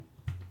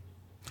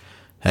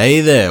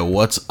Hey there,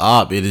 what's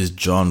up? It is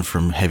John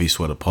from Heavy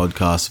Sweater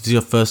Podcast. If this is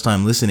your first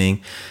time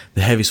listening,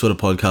 the Heavy Sweater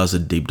Podcast is a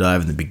deep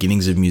dive in the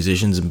beginnings of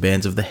musicians and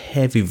bands of the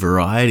heavy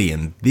variety.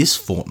 And this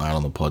fortnight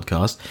on the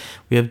podcast,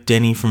 we have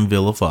Dani from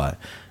Vilify.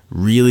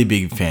 Really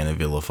big fan of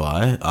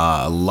Vilify.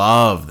 I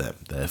love them.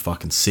 They're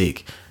fucking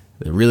sick.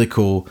 They're really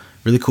cool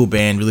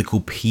band, really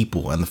cool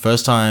people. And the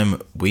first time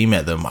we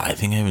met them, I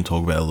think I even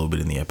talked about it a little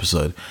bit in the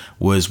episode,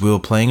 was we were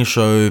playing a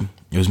show.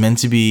 It was meant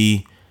to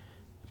be...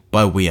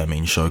 By we, I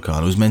mean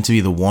Shokan. It was meant to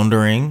be The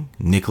Wandering,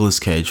 Nicolas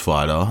Cage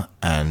Fighter,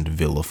 and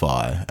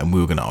Vilify, and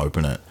we were going to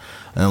open it.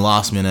 And then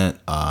last minute,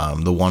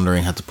 The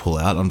Wandering had to pull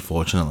out,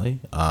 unfortunately.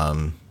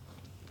 And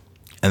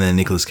then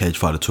Nicolas Cage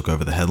Fighter took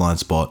over the headline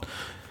spot.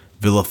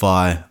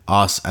 Vilify,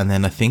 us, and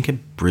then I think a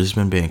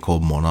Brisbane band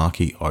called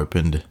Monarchy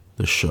opened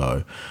the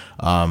show.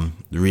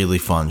 Really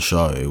fun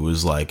show. It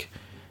was like,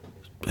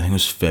 I think it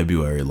was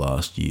February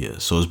last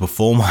year. So it was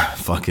before my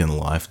fucking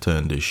life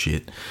turned to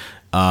shit.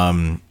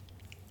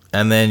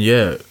 And then,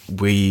 yeah,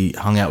 we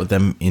hung out with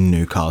them in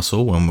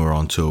Newcastle when we were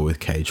on tour with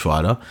Cage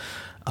Fighter.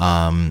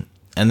 And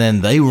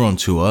then they were on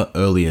tour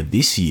earlier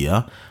this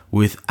year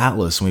with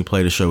Atlas, and we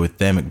played a show with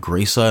them at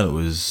Greaser. It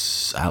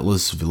was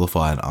Atlas,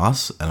 Vilify, and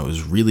us, and it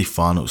was really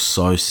fun. It was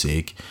so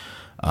sick.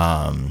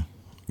 Yeah,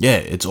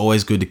 it's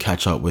always good to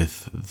catch up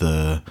with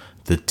the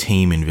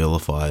team in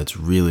Vilify. It's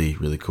really,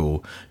 really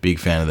cool. Big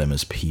fan of them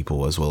as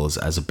people as well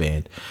as a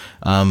band.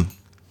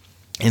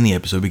 In the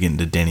episode, we get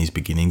into Dani's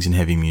beginnings in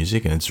heavy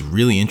music, and it's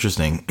really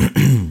interesting.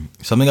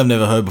 Something I've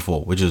never heard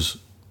before, which is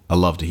I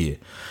love to hear.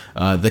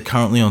 They're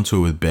currently on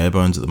tour with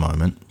Barebones at the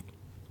moment,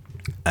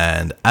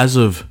 and as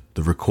of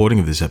the recording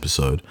of this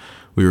episode,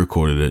 we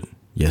recorded it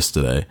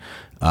yesterday.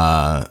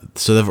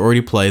 So they've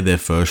already played their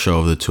first show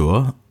of the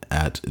tour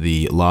at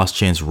the Last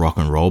Chance Rock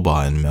and Roll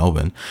Bar in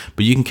Melbourne,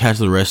 but you can catch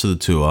the rest of the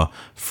tour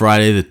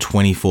Friday the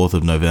 24th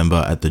of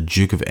November at the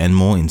Duke of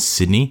Enmore in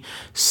Sydney,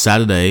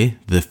 Saturday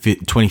the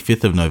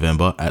 25th of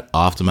November at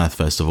Aftermath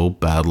Festival,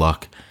 Bad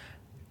Luck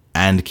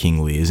and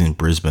King Lear's in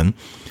Brisbane,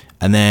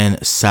 and then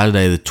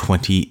Saturday the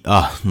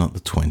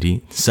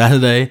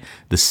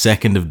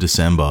 2nd of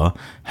December,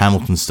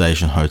 Hamilton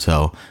Station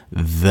Hotel,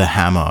 The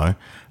Hamo,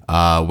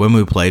 when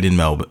we played in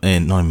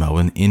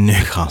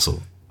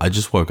Newcastle. I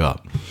just woke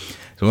up.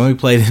 So when we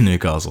played in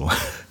Newcastle,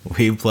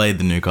 we played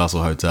the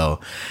Newcastle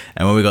Hotel,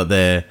 and when we got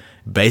there,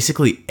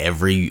 basically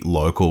every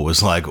local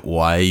was like,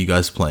 why are you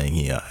guys playing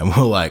here? And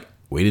we're like,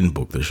 we didn't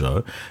book the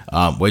show.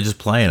 We're just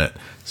playing it.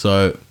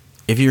 So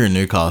if you're in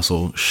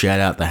Newcastle,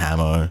 shout out the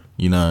Hamo.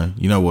 You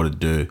know what to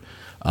do.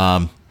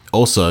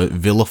 Also,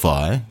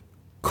 Vilify,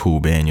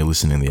 cool band. You're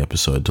listening to the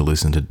episode to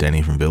listen to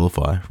Dani from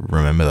Vilify.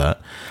 Remember that.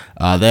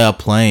 They are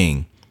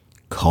playing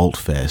Cult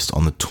Fest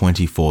on the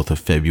 24th of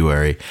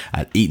February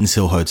at Eaton's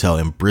Hill Hotel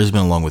in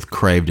Brisbane, along with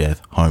Crave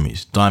Death,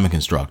 Homies, Diamond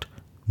Construct,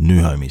 new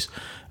Homies,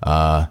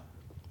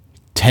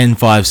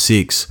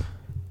 1056,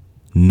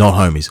 not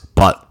Homies,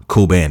 but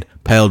cool band,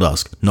 Pale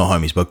Dusk, not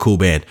Homies, but cool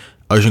band,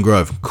 Ocean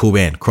Grove, cool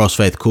band,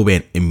 Crossfaith, cool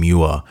band,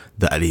 Immua,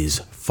 that is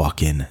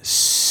fucking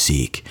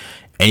sick.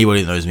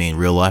 Anybody that knows me in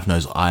real life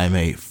knows I am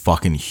a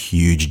fucking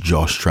huge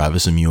Josh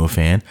Travis Immua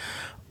fan.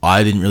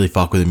 I didn't really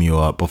fuck with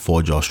Immua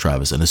before Josh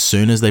Travis, and as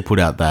soon as they put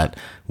out that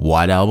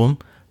White album,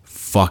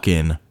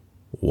 fucking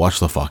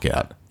watch the fuck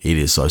out. It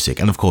is so sick.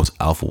 And of course,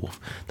 Alpha Wolf.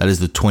 That is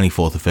the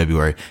 24th of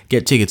February.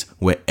 Get tickets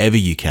wherever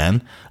you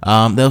can.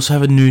 They also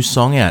have a new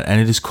song out,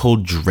 and it is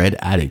called Dread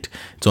Addict.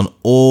 It's on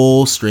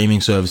all streaming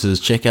services.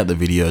 Check out the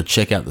video.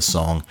 Check out the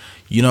song.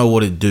 You know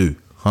what it do,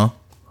 huh?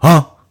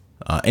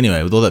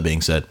 Anyway, with all that being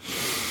said,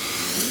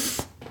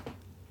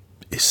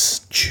 it's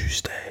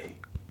Tuesday.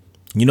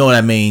 You know what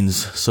that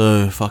means,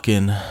 so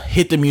fucking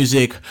hit the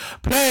music,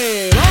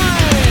 play live!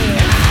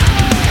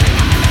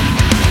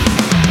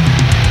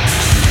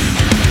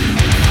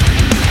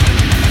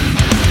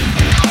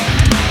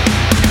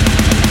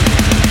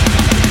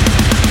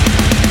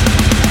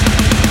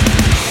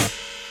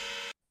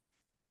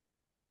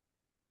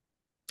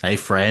 Hey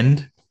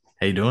friend,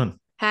 how you doing?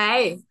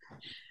 Hey,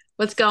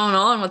 what's going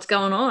on? What's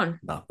going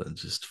on? Nothing,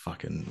 just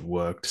fucking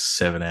worked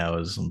 7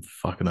 hours. I'm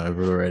fucking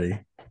over it already.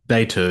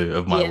 Day 2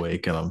 of my Yeah.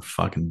 week, and I'm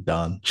fucking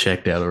done.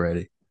 Checked out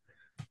already.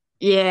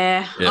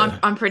 Yeah, Yeah.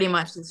 I'm pretty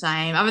much the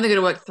same. I'm only going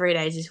to work 3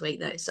 days this week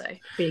though, so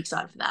pretty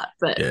excited for that.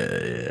 But Yeah.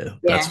 yeah,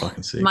 That's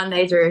fucking sick.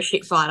 Mondays are a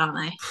shit fight,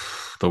 aren't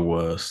The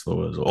worst.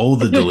 All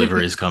the they?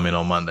 deliveries come in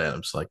on Monday, and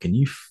I'm just like, can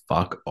you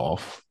fuck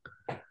off?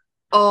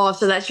 Oh,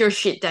 so that's your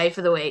shit day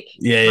for the week.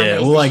 Yeah.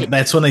 Monday's Well, the like shit.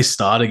 that's when they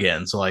start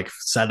again. So like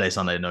Saturday,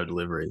 Sunday, no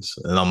deliveries,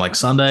 and I'm like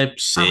Sunday, Oh,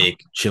 sick,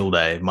 chill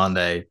day.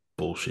 Monday,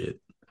 bullshit.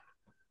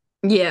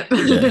 yeah.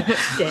 Yeah.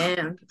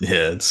 Damn.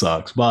 Yeah, it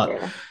sucks, but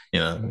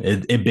Yeah.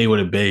 it be what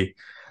it be.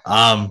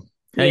 How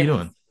you Yeah.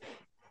 doing?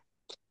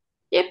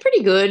 Yeah,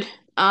 pretty good.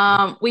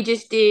 We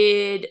just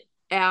did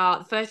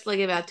our first leg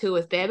of our tour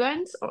with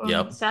Barebones on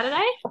Yep.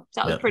 Saturday. So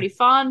that was Yep. pretty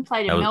fun.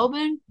 Played How in was?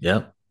 Melbourne.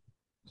 Yep.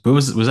 But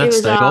was It that was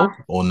Stay Gold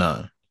or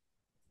no?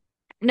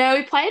 no,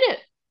 we played it.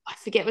 I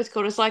forget what it's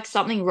called. It's like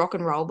something rock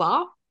and roll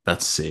bar.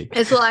 That's sick.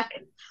 It's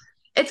like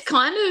it's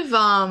kind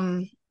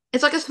of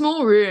it's like a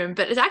small room,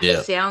 but it actually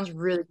Yeah. sounds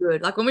really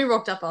good. Like when we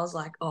rocked up, I was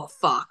like, oh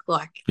fuck,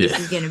 like Yeah. this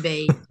is gonna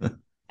be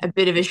a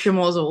bit of a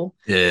schmozzle.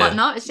 But Yeah.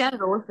 no, it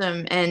sounded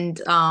awesome. And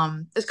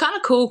it's kind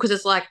of cool because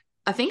it's like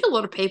I think a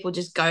lot of people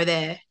just go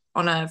there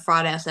on a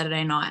Friday or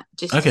Saturday night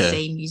just to Okay.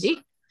 see music.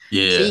 So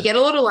you Yeah. get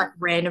a lot of like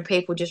random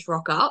people just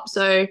rock up.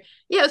 So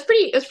yeah,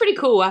 it was pretty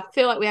cool. I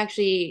feel like we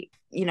actually,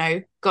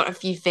 got a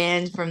few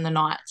fans from the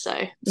night. So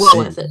well Sick.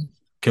 worth it.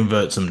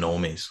 Convert some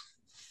normies.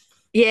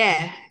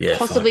 Yeah, Yeah,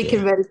 fuck possibly yeah.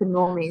 converted to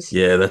normies.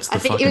 Yeah, that's I the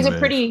think it was fucking a move.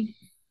 pretty,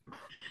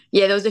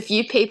 yeah, there was a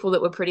few people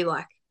that were pretty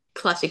like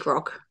classic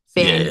rock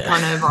fan Yeah,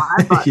 kind of vibe,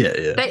 yeah. but Yeah,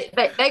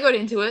 yeah. they got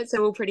into it,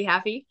 so we're pretty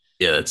happy.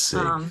 Yeah, that's sick.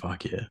 Um,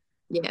 Fuck yeah.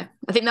 yeah,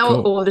 I think they were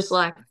Cool. all just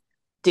like,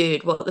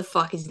 dude, what the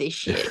fuck is this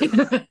shit?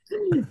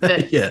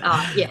 But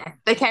Yeah. yeah,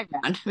 they came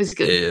around. It was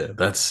Yeah, good. yeah.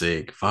 That's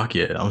sick. Fuck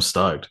yeah. I'm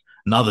stoked.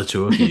 Another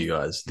tour for you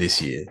guys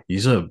this year.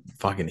 You are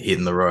fucking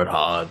hitting the road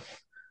hard.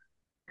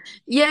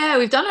 Yeah,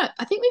 we've done it.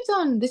 I think we've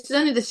done this is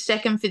only the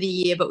second for the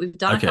year, but we've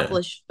done a Okay. couple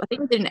of. I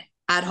think we did an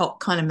ad hoc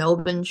kind of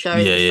Melbourne show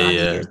at Yeah, the start of the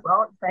year yeah, as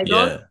well. At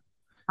God,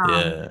 yeah. Yeah.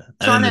 And then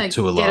trying the to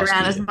tour get last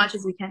around as year. much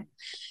as we can.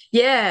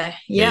 Yeah,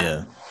 Yeah, yeah,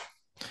 yeah.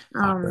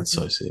 Fuck, um, that's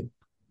so sick.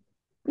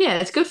 yeah.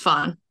 It's good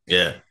fun,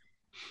 Yeah.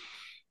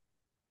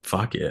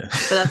 Fuck yeah.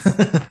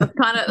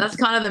 but that's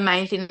kind of the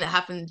main thing that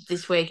happened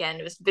this weekend.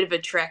 It was a bit of a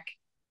trek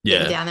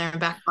getting Yeah. down there and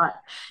back, but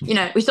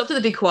we stopped at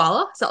the Big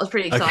Koala, so that was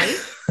pretty exciting.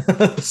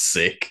 Okay.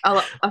 Sick.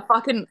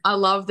 I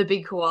love the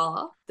Big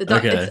Koala. It's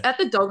Okay. at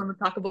the Dog on the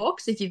Tucker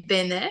Box. If you've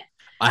been there,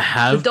 I the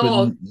have, but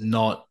dog.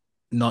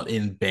 not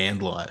in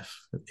band life,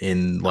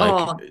 in like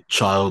Oh,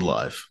 child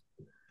life.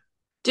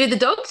 dude, the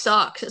dog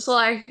sucks. It's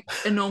like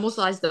a normal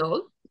sized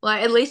dog.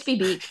 Like, at least be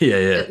big. Yeah,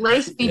 yeah, At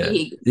least be yeah,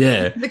 big.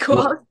 yeah. The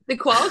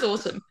koala's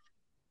awesome.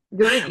 You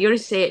gotta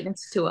see it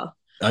next to her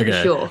for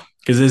Okay, sure.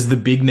 because there's the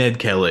big Ned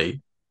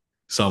Kelly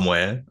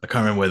somewhere. I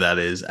can't remember where that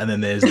is, and then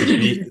there's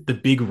the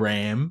big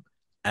ram,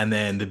 and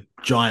then the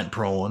giant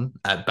prawn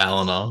at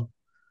Ballina,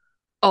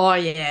 Oh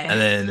yeah, and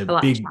then the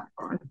I like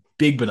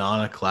big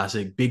banana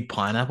classic, big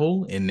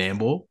pineapple in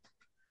Nambour.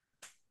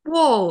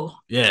 Whoa, I've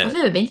Yeah,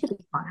 never been to the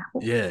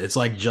pineapple. yeah. It's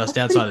like just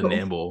That's pretty outside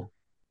of cool. Nambour.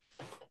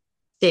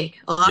 Sick.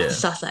 I'll have to Yeah,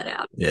 suss that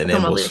out. yeah. That's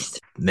on my Nambour's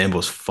list.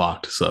 Nambour's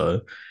fucked.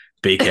 So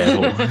be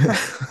careful.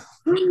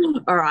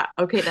 All right,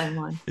 I'll keep that in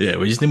mind. Yeah,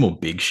 we just need more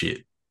big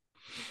shit.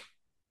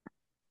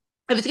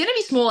 If it's gonna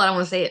be small, I don't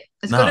want to see it.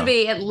 It's got to No.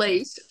 be at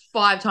least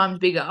 5 times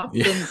bigger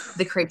Yeah. than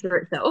the creature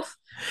itself,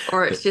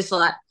 or it's just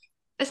like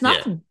it's Yeah.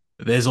 nothing.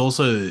 There's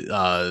also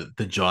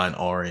the giant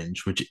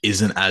orange, which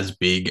isn't as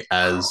big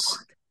as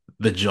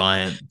the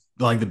giant,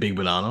 like the big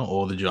banana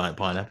or the giant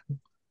pineapple.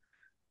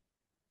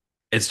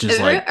 It's I just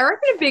like,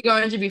 reckon a big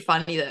orange would be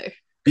funny though, yeah,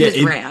 because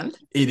it's round.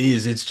 it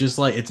is. It's just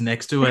like it's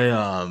next to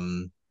a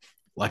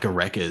like a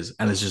Wreckers,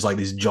 and it's just like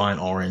this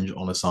giant orange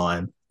on a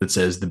sign that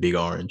says the big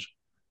orange.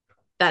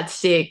 That's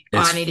sick.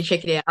 I It's need to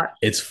check it out.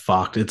 it's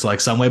fucked. It's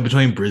like somewhere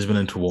between Brisbane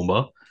and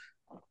Toowoomba,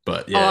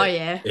 but Oh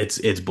yeah, yeah.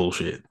 it's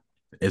bullshit.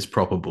 It's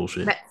proper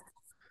bullshit. Ma-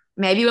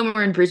 Maybe when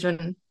we're in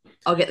Brisbane,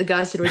 I'll get the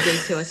guys to do a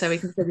detour so we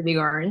can see the big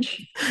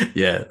orange.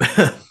 Yeah,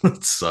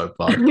 it's so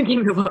fucked. Give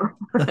it a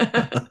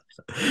whirl.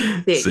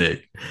 Sick.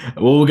 Sick.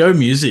 Well, we'll go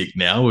music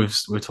now. We've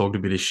talked a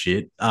bit of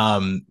shit.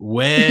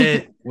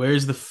 Where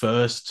is the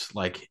first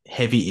like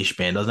heavy-ish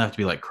band? Doesn't have to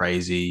be like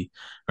crazy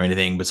or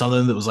anything, but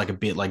something that was like a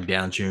bit like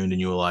down tuned, and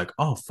you were like,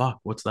 oh fuck,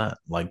 what's that?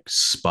 Like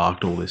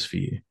sparked all this for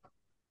you.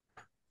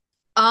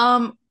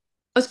 I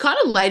was kind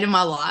of late in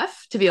my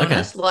life, to be Okay.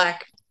 honest.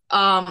 Like,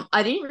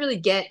 I didn't really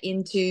get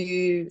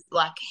into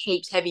like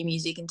heaps heavy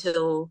music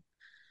until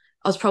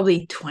I was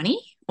probably 20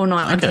 or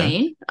Okay.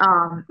 19.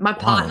 My Wild.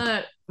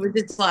 partner was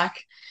just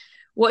like,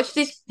 watch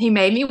this. He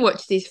made me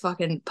watch this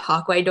fucking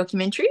Parkway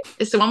documentary.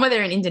 It's the one where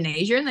they're in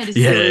Indonesia and they just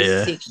Yeah, do all yeah, this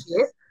yeah. sick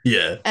shit.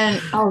 Yeah.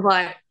 And I was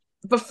like,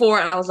 before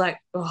it, I was like,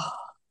 oh,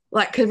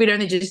 like, because we'd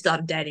only just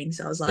started dating.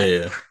 So I was Yeah, like,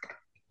 yeah.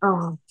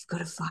 oh, I've got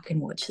to fucking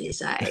watch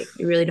this, eh?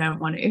 You really don't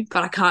want to,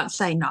 but I can't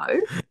say no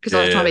because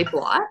I was trying Yeah. to be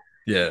polite.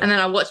 Yeah. And then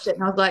I watched it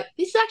and I was like,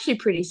 this is actually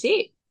pretty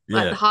sick.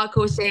 Like the Yeah.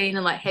 hardcore scene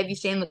and like heavy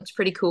scene looks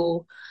pretty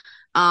cool.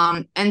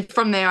 And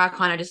from there I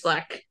kind of just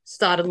like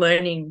started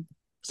learning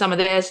some of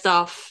their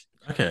stuff.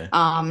 Okay.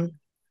 And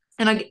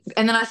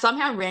then I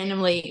somehow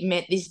randomly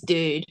met this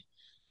dude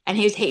and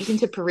he was heaps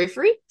into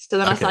Periphery. So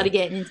then I Okay. started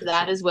getting into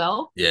that as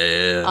well. Yeah,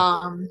 yeah,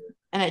 yeah.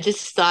 And it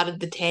just started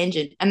the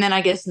tangent. And then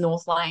I guess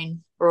North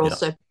Lane were Yeah.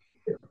 also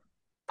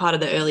part of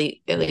the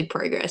early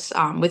progress.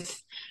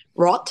 With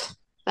Rot.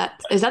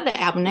 That is that the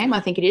album name? I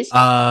think it is. Yeah.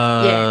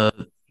 Uh,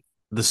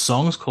 the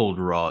song's called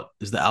Rot.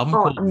 Is the album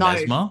Oh, called Node.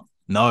 Mesmer?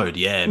 Node,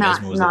 yeah, No,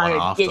 Mesmer was the one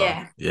Node. after.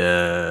 Yeah.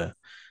 Yeah,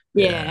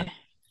 yeah. Yeah. No,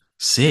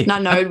 Sick.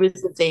 Node was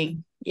the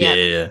thing. Yeah, Yeah.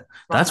 yeah, yeah. Right.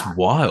 That's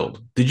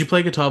wild. Did you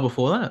play guitar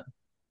before that?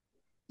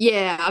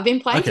 Yeah, I've been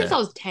playing since Okay. I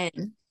was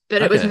 10,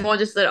 but it was Okay. more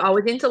just that I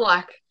was into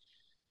like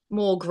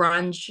more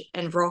grunge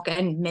and rock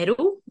and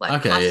metal, like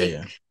Okay, yeah, classic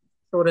yeah.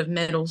 sort of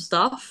metal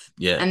stuff.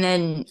 Yeah. And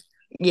then,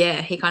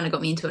 yeah, he kind of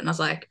got me into it, and I was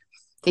like,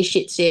 this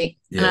shit's sick.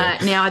 And Yeah.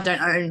 now I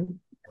don't own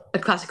a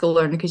classical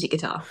or an acoustic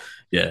guitar.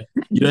 Yeah.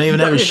 You don't even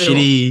have a Don't have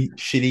it all.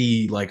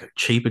 shitty like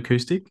cheap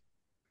acoustic?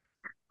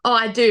 Oh,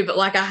 I do, but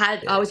like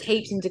I Yeah. was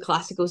heaps into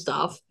classical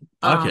stuff,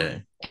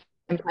 Okay.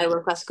 and play a lot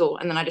of classical,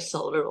 and then I just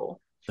sold it all.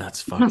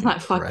 That's I'm fucking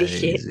like, fuck this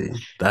shit. crazy.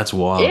 That's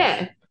wild.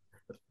 Yeah,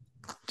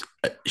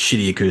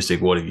 Shitty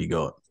acoustic, what have you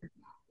got?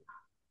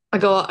 I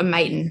got a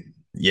maiden.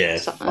 Yeah,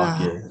 So, fuck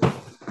yeah.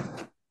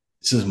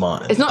 This is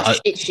mine. it's not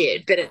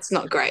shit, but it's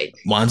not great.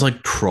 Mine's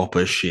like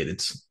proper shit.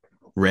 It's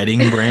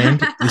Reading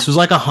brand. This was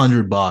like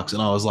 $100,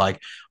 and I was like,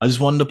 I just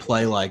wanted to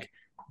play like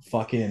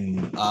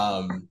fucking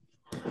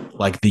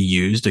like the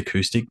used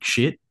acoustic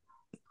shit,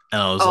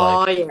 and I was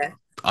like, Oh yeah,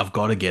 I've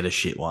got to get a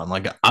shit one.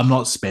 Like I'm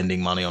not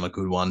spending money on a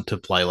good one to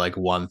play like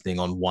one thing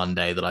on one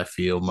day that I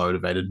feel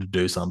motivated to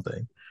do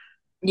something.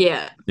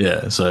 yeah,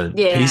 Yeah. So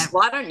yeah. piece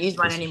Well, I don't use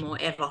mine piece of anymore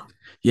shit. ever.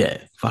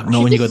 Yeah. Fuck. I Not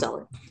should when you just got. sell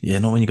it. Yeah.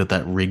 Not when you got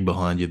that rig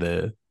behind you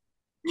there.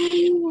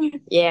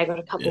 Yeah, I got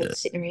a couple Yeah.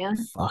 sitting around.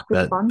 Fuck Good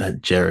that. fun.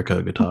 That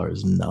Jericho guitar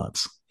is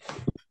nuts.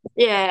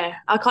 Yeah,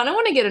 I kind of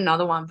want to get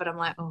another one, but I'm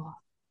like, oh,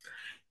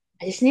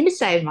 I just need to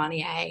save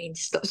money, eh? And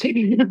stop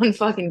spending on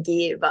fucking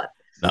gear, but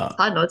No.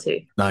 hard not to.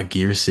 No,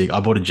 gear is sick. I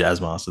bought a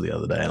Jazzmaster the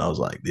other day, and I was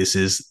like, "This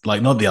is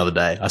like not the other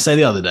day. I say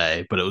the other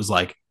day, but it was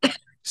like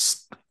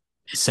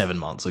 7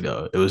 months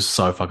ago. It was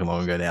so fucking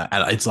long ago now,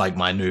 and it's like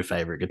my new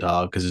favorite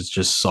guitar because it's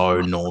just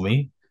so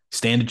normy,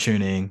 standard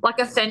tuning. Like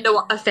a Fender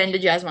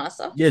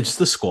Jazzmaster. Yeah, just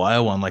the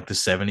Squire one, like the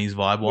 '70s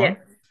vibe Yeah,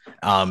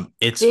 one.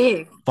 It's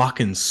sick.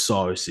 fucking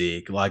so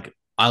sick. Like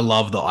I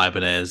love the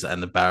Ibanez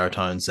and the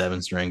baritone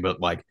 7 string, but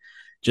like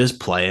just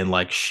playing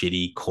like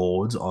shitty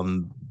chords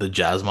on the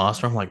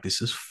Jazzmaster, I'm like,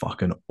 this is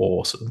fucking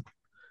awesome.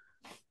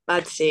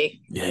 That's sick.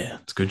 Yeah,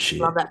 it's good Love shit.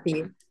 that for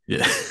you.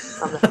 Yeah.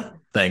 Love that.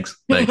 Thanks.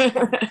 Thanks.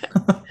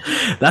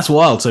 That's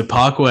wild. So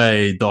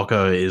Parkway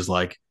Doco is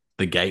like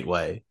the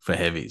gateway for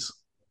heavies.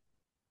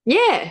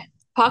 Yeah,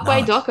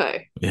 Parkway Nice.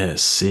 Doco. Yeah,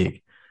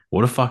 sick.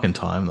 What a fucking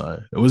time though.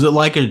 Was it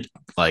like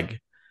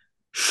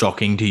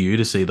shocking to you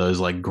to see those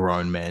like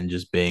grown men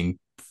just being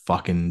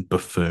fucking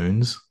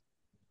buffoons?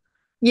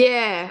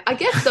 Yeah, I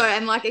guess so.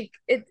 And like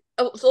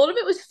a lot of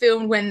it was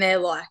filmed when they're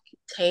like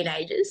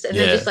teenagers and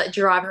they're just Yeah. like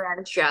driving around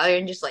Australia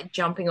and just like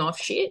jumping off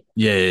shit.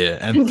 Yeah, yeah, yeah.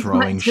 And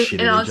throwing shit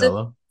And at I each was just,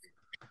 other.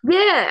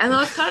 yeah, and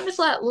I was kind of just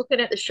like looking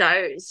at the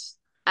shows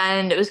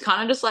and it was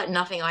kind of just like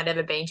nothing I'd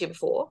ever been to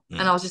before. And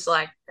Mm. I was just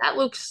like, that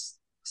looks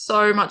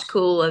so much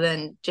cooler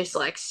than just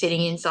like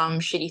sitting in some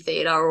shitty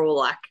theater or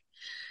like,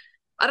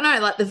 I don't know,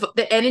 like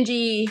the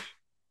energy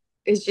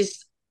is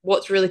just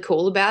what's really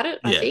cool about it,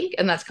 I Yeah. think.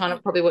 And that's kind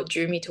of probably what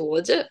drew me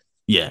towards it.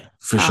 Yeah,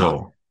 for Um,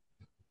 sure.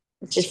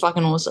 it's just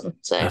fucking awesome.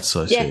 So That's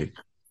so yeah, sick.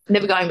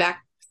 never going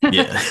back.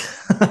 Yeah.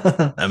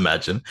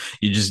 Imagine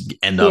you just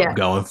end up Yeah,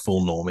 going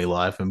full normie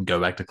life and go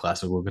back to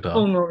classical guitar.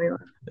 full movie.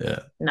 Yeah.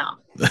 No,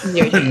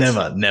 zero chance.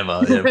 Never,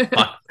 never.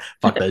 Yeah,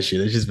 fuck that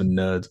shit. It's just for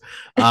nerds.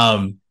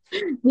 Um,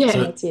 Yeah,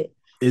 so that's it.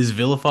 is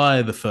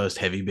Vilify the first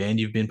heavy band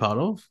you've been part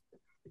of?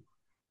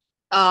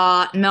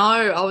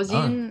 No, I was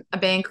Oh, in a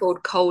band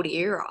called Cold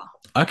Era.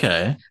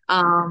 okay.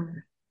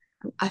 Um,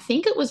 I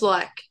think it was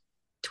like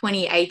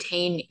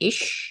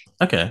 2018-ish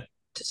Okay.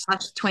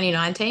 slash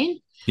 2019.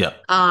 Yeah.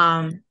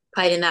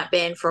 Played in that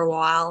band for a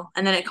while,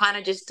 and then it kind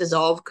of just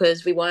dissolved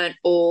because we weren't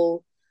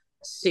all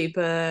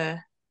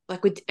super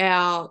like with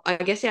I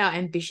guess our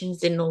ambitions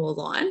didn't all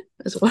align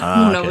as well,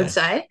 what I would Okay.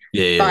 say.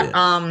 Yeah, yeah, But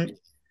yeah.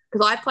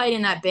 because I played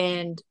in that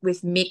band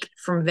with Mick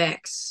from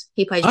Vex.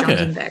 He plays drums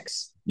Okay. in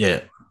Vex.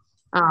 Yeah.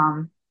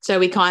 So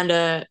we kind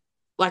of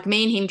like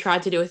me and him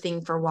tried to do a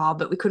thing for a while,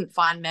 but we couldn't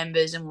find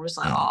members, and we're just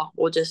like, Mm. oh,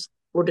 we'll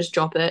just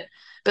drop it.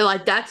 But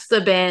like that's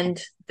the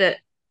band that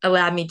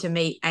allowed me to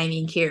meet Amy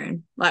and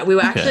Kieran. Like we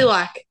were actually Okay.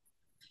 like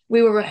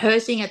we were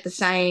rehearsing at the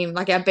same,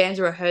 like our bands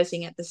were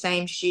rehearsing at the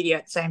same studio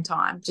at the same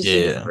time, just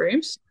in different Yeah.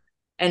 rooms.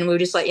 And we were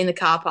just like in the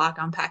car park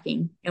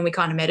unpacking, and we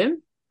kind of met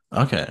him.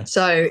 Okay.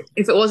 So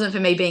if it wasn't for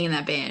me being in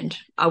that band,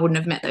 I wouldn't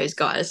have met those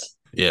guys.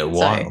 Yeah. So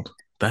Wild.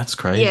 That's yeah,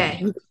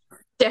 crazy. you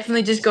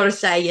definitely just got to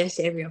say yes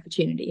to every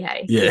opportunity.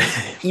 Hey, Yeah,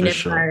 'cause you for never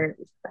sure.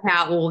 know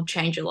how it will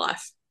change your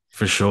life.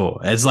 For sure.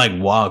 It's like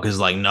wild because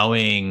like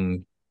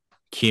knowing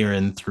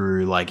Kieran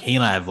through like he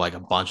and I have like a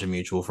bunch of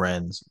mutual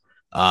friends.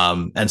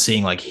 And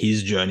seeing like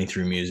his journey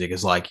through music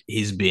is like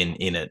he's been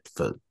in it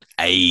for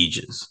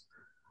ages.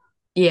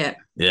 Yeah.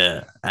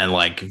 Yeah. And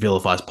like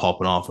Vilify's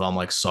popping off, and I'm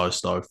like so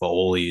stoked for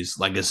all these.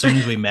 Like as soon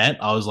as we met,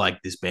 I was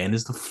like, this band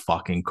is the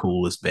fucking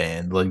coolest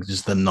band. Like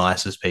just the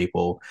nicest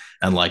people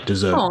and like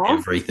deserve Oh,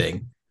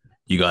 everything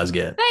you guys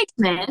get. thanks,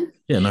 man.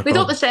 Yeah, no We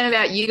thought the problem. same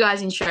about you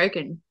guys in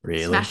Shokin,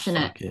 Really? smashing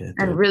it, Fuck yeah,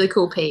 and dude. really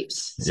cool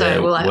peeps. Yeah,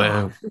 So we're like,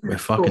 oh, we're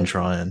fucking cool.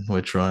 trying.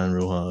 We're trying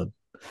real hard.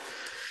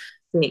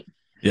 Sick.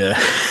 Yeah.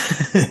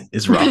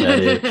 It's rough out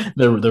here.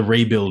 The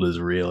rebuild is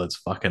real. It's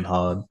fucking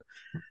hard.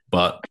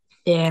 But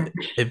Yeah,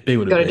 it be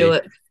what it got to do be.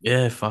 it.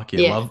 Yeah, fuck yeah.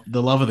 Yeah,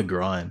 Love of the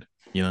grind,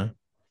 you know?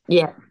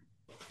 yeah,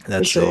 for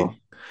That's sick. sure.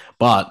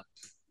 But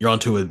you're on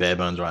tour with Bare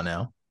Bones right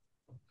now.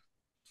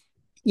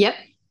 Yep,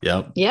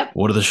 Yep. yep.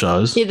 What are the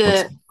shows? Did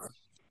What's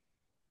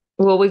the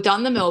Well, we've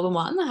done the Melbourne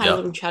one. I had a Yep.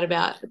 little chat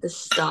about at the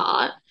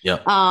start.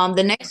 Yep.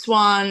 The next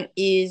one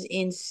is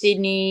in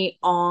Sydney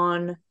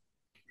on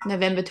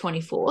November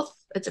 24th.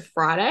 It's a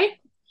Friday.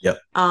 Yep.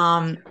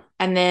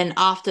 And then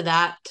after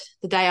that,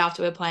 the day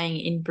after, we're playing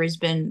in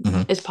Brisbane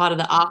Mhm. as part of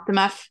the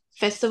Aftermath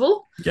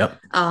Festival,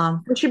 Yep.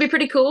 which should be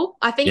pretty cool.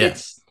 I think Yeah.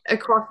 it's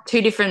across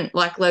two different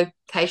like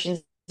locations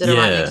that are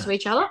right next Yeah. to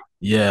each other.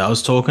 Yeah. I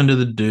was talking to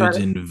the dudes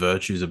But in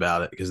Virtues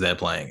about it because they're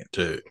playing it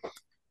too.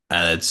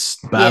 And it's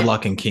Bad yeah,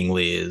 Luck and King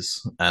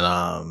Lear's.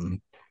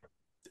 And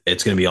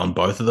it's gonna be on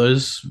both of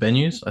those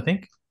venues, I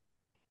think.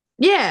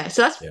 yeah.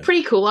 So that's Yeah.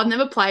 pretty cool. I've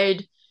never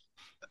played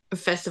a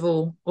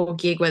festival or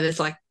gig where there's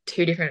like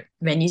two different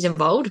venues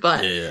involved,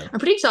 but Yeah. I'm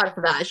pretty excited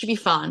for that. It should be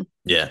fun.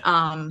 Yeah.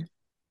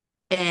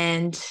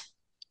 And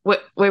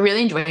we're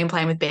really enjoying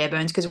playing with Bare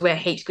Bones because we're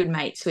heaps good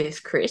mates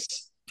with Chris,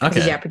 because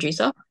he's Okay. our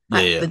producer,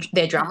 Yeah. like Yeah.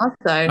 their drummer.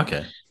 So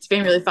Okay. it's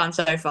been really fun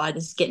so far,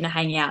 just getting to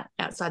hang out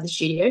outside the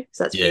studio.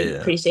 So that's Yeah. been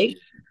Yeah. pretty sick.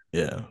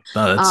 Yeah.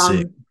 No, that's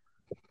sick. Um,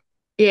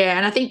 yeah,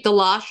 and I think the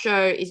last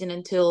show isn't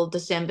until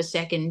December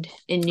 2nd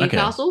in Okay.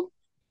 Newcastle.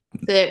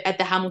 They're at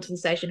the Hamilton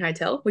Station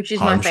Hotel, which is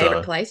my Home favorite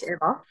show. place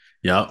ever.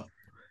 Yep.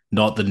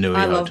 Not the Nui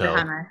I love the Hotel.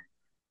 Hamo,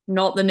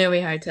 not the Nui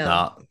Hotel,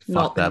 Nah, fuck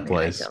not the that Nui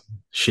place. Hotel.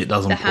 Shit The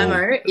doesn't pull.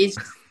 Hamo is,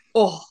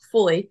 oh,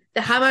 fully.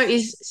 The Hamo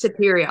is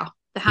superior.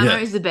 The Hamo Yeah.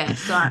 is the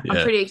best. So I'm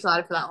Yeah. pretty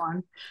excited for that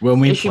one. When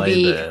we It should played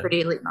be a there,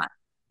 pretty lit night.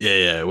 yeah,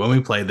 yeah. When we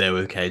played there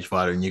with Cage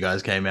Fighter and you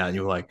guys came out and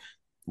you were like,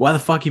 why the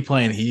fuck are you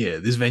playing here?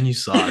 This venue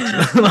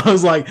sucks. And I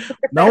was like,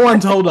 no one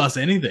told us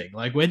anything.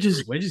 Like we're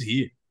just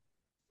here.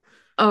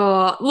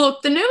 Oh,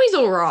 look, the Nui's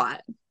all right,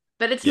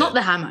 but it's not Yeah.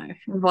 the Hamo, is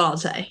what I'll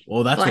say.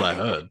 Well, that's what I Like,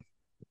 heard.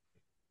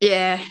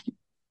 yeah,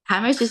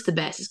 Hamo's just the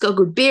best. It's got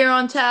good beer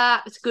on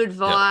tap. It's a good Yeah.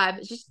 vibe.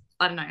 It's just,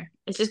 I don't know.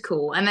 It's just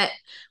cool. And that,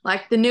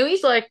 like, the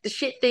Nui's, like, the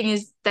shit thing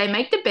is they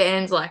make the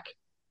bands, like,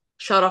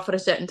 shut off at a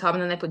certain time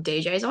and then they put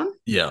DJs on.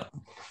 Yeah.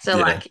 So,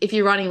 Yeah. like, if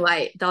you're running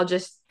late, they'll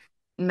just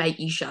make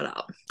you shut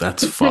up.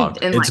 That's fucked.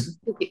 And, like,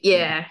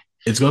 yeah,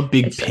 It's got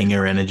big it's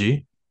pinger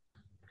energy.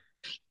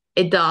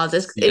 it does.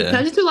 It Yeah.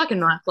 turns into, like, a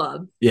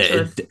nightclub Yeah, sort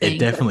of it thing.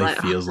 So, definitely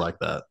like, feels like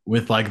that.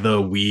 With like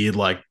the weird,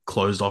 like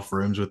closed off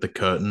rooms with the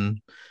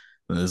curtain.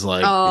 And it's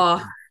like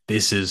oh,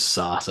 this is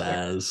sus yeah.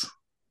 as.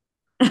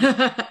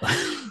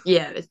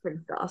 Yeah, it's pretty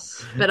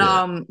sus. But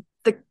Yeah.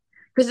 the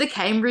because the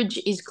Cambridge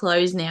is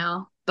closed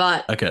now,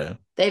 but Okay.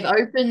 they've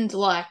opened,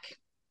 like,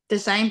 the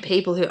same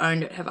people who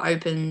owned it have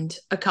opened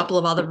a couple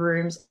of other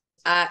rooms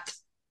at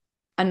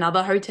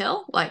another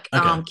hotel, like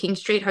Okay. King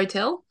Street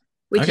Hotel,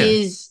 which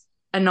Okay. is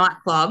a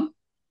nightclub,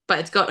 but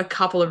it's got a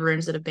couple of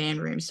rooms that are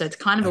band rooms, so it's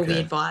kind of a Okay.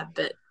 weird vibe,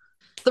 but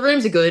the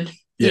rooms are good.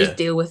 You Yeah. just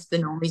deal with the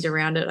normies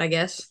around it, I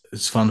guess.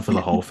 It's fun for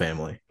the whole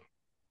family.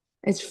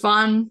 It's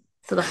fun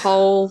for the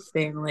whole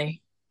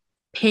family.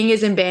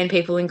 Pingers and band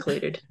people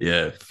included.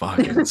 Yeah.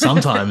 Fucking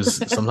sometimes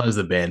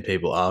the band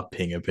people are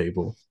pinger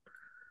people.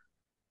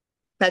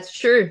 That's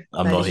true.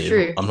 I'm That not is here.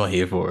 true. I'm not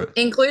here for it.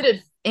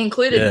 Included,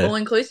 Yeah. all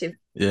inclusive.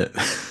 Yeah.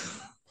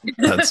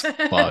 That's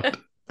fucked.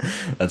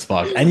 That's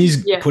fucked. And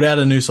you Yeah. put out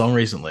a new song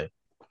recently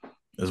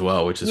as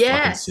well, which is fucking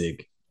Yes.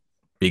 sick.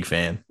 Big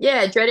fan.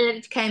 Yeah,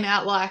 Dreaded came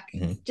out like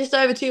Mhm. just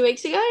over 2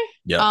 weeks ago.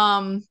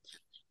 Yeah.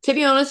 To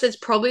be honest, it's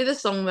probably the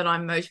song that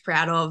I'm most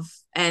proud of,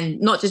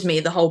 and not just me,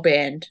 the whole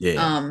band.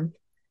 Yeah.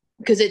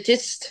 Because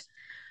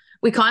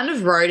we kind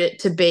of wrote it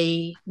to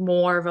be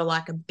more of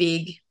a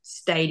big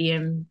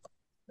stadium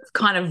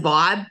kind of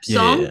vibe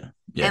song. Yeah.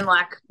 Yeah. And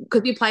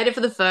because we played it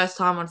for the first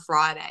time on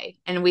Friday,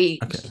 and Okay.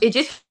 it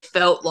just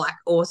felt like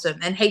awesome.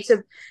 And heaps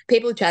of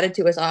people chatted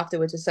to us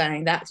afterwards, just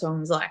saying that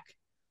song's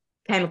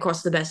came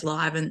across the best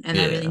live, and they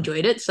really Yeah.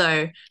 enjoyed it.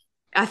 So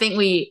I think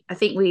we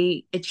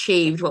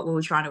achieved what we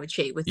were trying to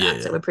achieve with that.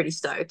 Yeah. So we're pretty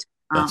stoked.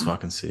 That's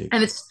fucking sick.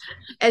 And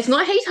it's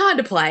not heaps hard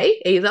to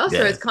play either, so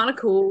Yeah. it's kind of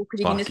cool because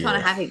you can Fuck just kind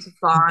of yeah. have heaps of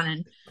fun.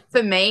 And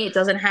for me, it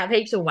doesn't have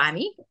heaps of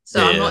whammy,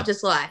 so I'm Yeah. not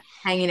just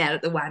hanging out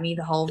at the whammy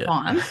the whole Yeah.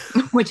 time,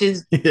 which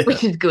is Yeah.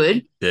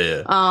 good.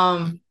 Yeah.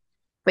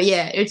 But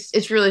yeah,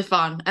 it's really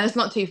fun, and it's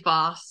not too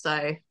fast,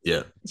 so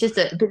Yeah. it's just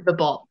a bit of a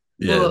bop.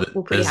 Yeah.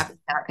 We're pretty There's happy with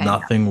how it came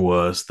out. nothing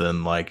worse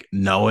than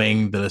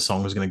knowing that a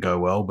song is going to go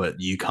well, but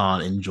you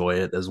can't enjoy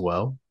it as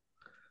well.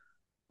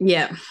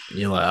 Yeah,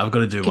 You're like, I've got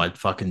to do my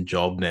fucking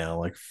job now.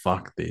 Like,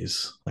 fuck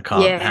this. I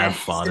can't yeah, have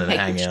fun some and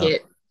hang hectic out.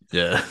 shit.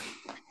 Yeah.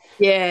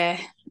 Yeah,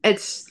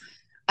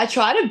 I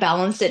try to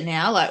balance it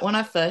now. Like when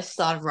I first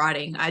started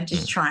writing, I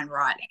just try and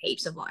write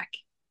heaps of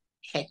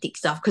hectic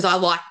stuff because I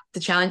like the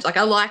challenge. Like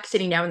I like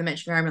sitting down in the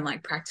mention room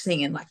and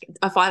practicing, and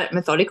I find it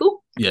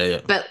methodical. Yeah.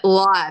 Yeah. But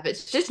live,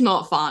 it's just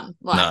not fun.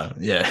 No.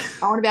 Yeah.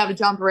 I want to be able to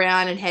jump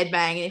around and headbang.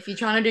 And if you're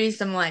trying to do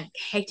some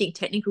hectic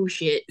technical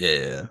shit,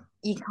 Yeah.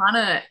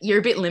 you're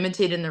a bit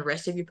limited in the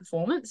rest of your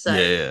performance. So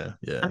Yeah.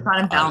 Yeah. I'm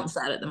trying to balance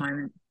that at the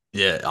moment.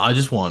 Yeah. I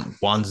just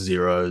want ones,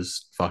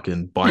 zeros,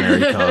 fucking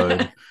binary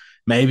code,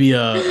 maybe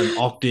an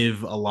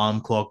octave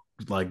alarm clock,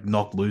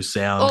 knock loose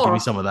sound. Give me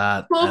some of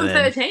that. 12 and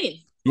then, 13.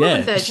 12 yeah.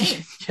 and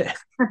 13. Yeah.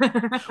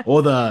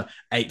 Or the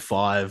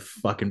 8/5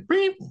 fucking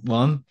beep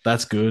one.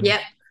 That's good.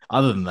 Yep.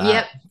 Other than that,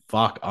 Yep.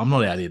 fuck, I'm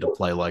not out here to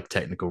play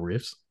technical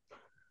riffs.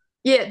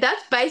 Yeah,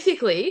 that's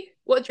basically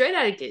what Dread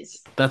Addict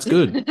is. That's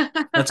good.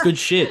 That's good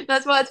shit.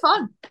 That's why it's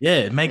fun. Yeah,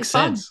 it makes It's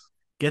fun. sense.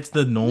 Gets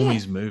the Yeah.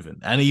 normies moving,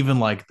 and even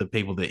like the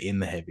people that are in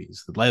the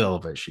heavies, they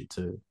love that shit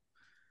too.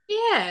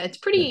 Yeah, it's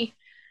Yeah, pretty.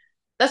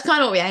 That's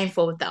kind of what we aim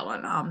for with that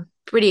one.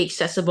 Pretty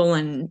accessible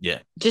and yeah,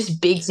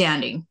 just big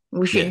sounding.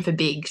 We're yeah, shooting for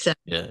big. So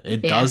yeah.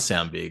 It yeah, does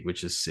sound big,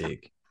 which is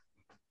sick.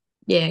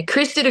 yeah.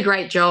 Chris did a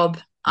great job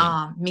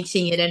Mm.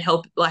 mixing it and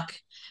help.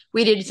 Like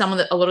we did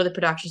a lot of the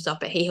production stuff,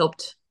 but he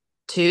helped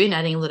too in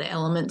adding a lot of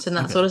elements and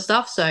that Okay. sort of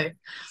stuff. So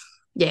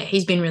yeah,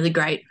 he's been really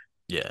great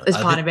Yeah, as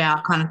I part think of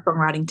our kind of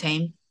songwriting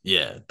team.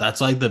 yeah,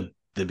 that's like the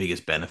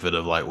biggest benefit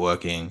of like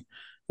working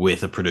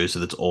with a producer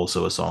that's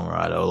also a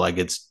songwriter. Like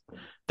it's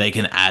they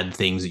can add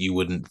things that you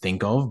wouldn't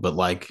think of, but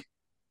like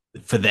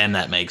for them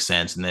that makes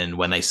sense. And then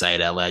when they say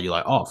it out loud, you're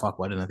like, oh fuck,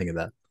 why didn't I think of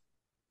that?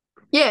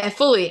 Yeah,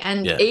 fully.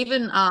 And Yeah.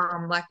 even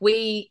like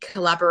we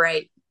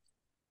collaborate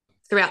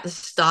throughout the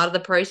start of the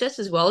process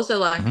as well. So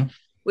like Hmm.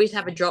 we just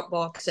have a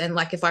Dropbox and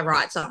like if I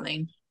write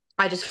something,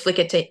 I just flick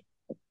it to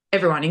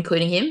everyone,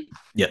 including him.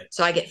 Yeah.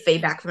 So I get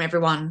feedback from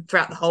everyone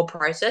throughout the whole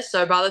process.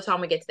 So by the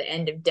time we get to the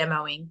end of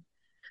demoing,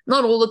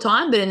 not all the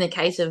time, but in the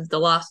case of the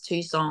last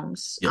two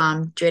songs,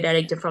 Yeah. Dread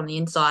Addict and From the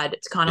Inside,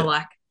 it's kind of Yeah.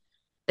 like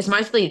it's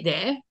mostly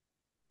there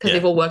because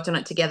we've Yeah. all worked on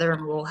it together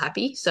and we're all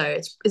happy. So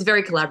it's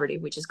very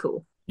collaborative, which is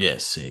cool. Yeah.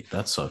 Sick.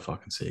 That's so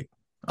fucking sick.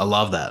 I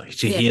love that.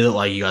 To Yeah. hear that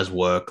like you guys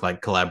work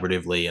like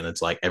collaboratively and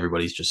it's like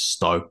everybody's just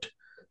stoked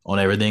on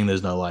everything.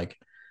 There's no like,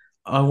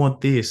 I want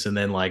this, and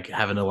then like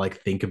having to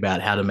like think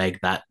about how to make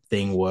that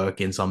thing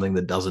work in something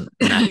that doesn't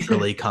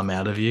naturally come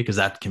out of you because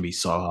that can be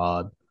so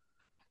hard.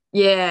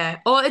 Yeah.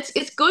 Oh,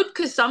 it's good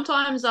because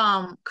sometimes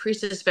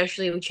Chris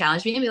especially will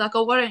challenge me and be like,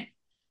 oh, why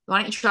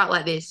don't you try it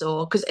like this?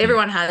 Or because Mm.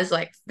 everyone has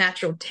like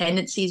natural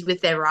tendencies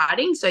with their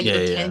writing. So Yeah,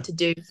 you'll yeah, tend to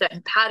do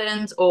certain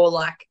patterns or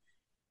like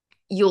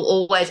you'll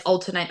always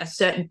alternate a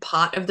certain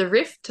part of the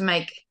riff to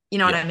make, you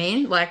know what yeah, I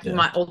mean? Like you yeah,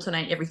 might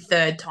alternate every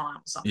third time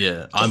or something,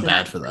 yeah. I'm just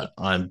bad for naturally.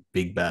 that. I'm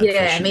big bad for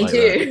Yeah, shit me like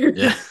that. too.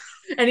 Yeah,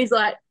 And he's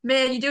like,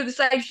 man, you do the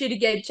same shit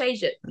again,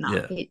 change it. No,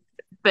 yeah,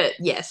 but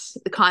yes,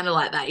 kind of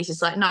like that. He's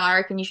just like, no, I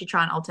reckon you should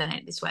try and alternate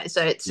it this way.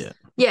 So yeah,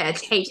 yeah,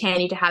 it's heaps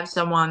handy to have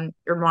someone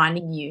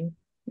reminding you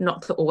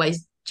not to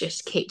always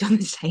just keep doing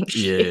the same yeah,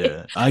 shit.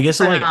 yeah. I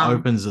guess it But like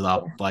opens it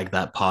up like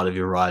that part of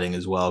your writing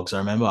as well. Because I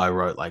remember I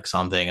wrote like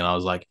something and I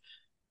was like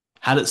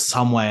had it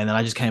some way, and then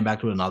I just came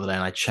back to it another day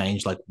and I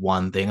changed like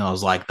one thing. And I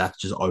was like, that's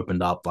just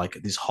opened up like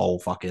this whole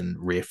fucking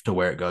riff to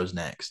where it goes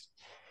next.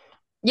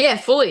 yeah,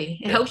 fully.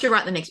 It Yeah, helps you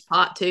write the next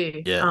part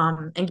too, yeah,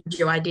 and gives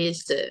you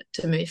ideas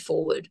to move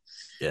forward.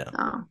 yeah,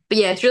 But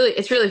yeah, it's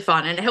really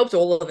fun, and it helps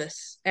all of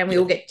us, and we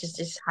yeah. all get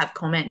just have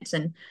comments,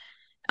 and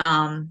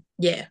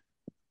yeah, we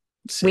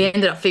Sick.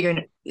 ended up figuring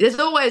it. There's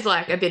always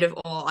like a bit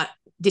of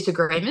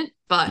disagreement,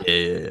 but Yeah,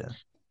 yeah,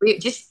 we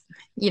just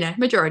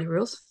majority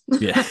rules.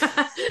 yeah.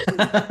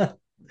 Yeah.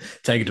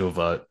 Take it to a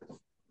vote.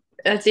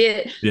 That's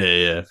it. Yeah,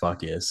 yeah.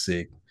 Fuck yeah,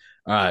 sick.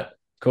 All right,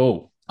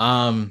 cool.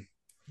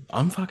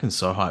 I'm fucking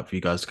so hyped for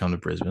you guys to come to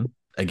Brisbane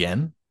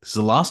again. This is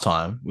the last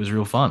time. It was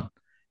real fun.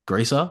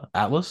 Greaser,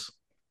 Atlas,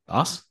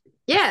 us. It's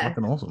Yeah,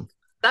 fucking awesome.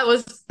 that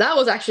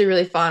was actually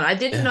really fun. I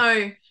didn't Yeah,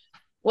 know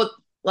what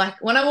like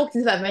when I walked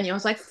into that venue, I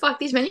was like, fuck,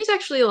 this venue's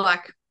actually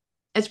like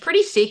it's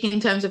pretty sick in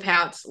terms of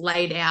how it's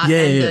laid out yeah,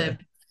 and yeah, the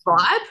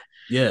vibe.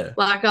 yeah,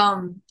 Like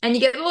and you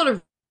get a lot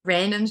of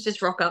randoms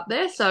just rock up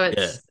there, so yeah,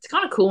 it's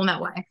kind of cool in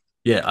that way.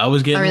 yeah. I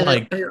was I getting really,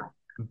 like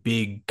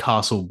big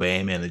Castle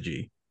Bam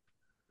energy,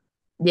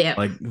 yeah,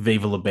 like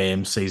Viva La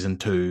Bam season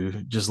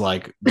 2. Just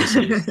like this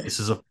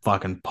is a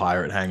fucking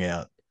pirate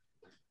hangout,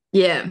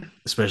 yeah.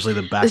 especially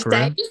the The back stage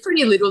room. is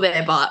pretty little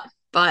there, but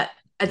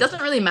it Yeah,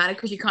 doesn't really matter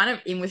because you're kind of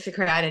in with the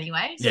crowd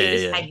anyway, so yeah, you're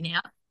just yeah. hanging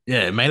out.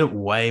 Yeah, it made it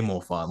way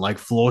more fun. Like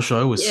floor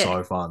show was Yeah,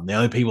 so fun. The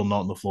only people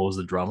not on the floor was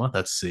the drummer.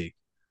 That's sick.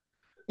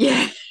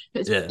 yeah,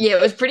 Yeah. yeah.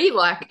 It was pretty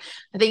like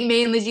I think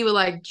me and Lizzie were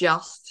like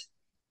just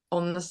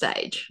on the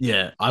stage,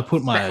 Yeah. I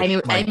put but my Amy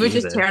was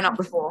gear just there. tearing up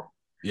before.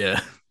 Yeah.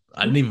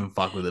 I didn't even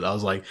fuck with it. I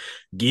was like,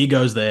 gear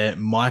goes there,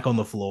 Mike on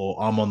the floor,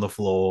 I'm on the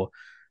floor,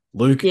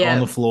 Luke on Yeah,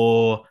 the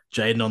floor,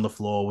 Jaden on the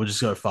floor. We'll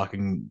just go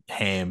fucking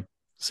ham,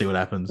 see what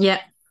happens. yeah,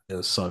 It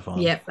was so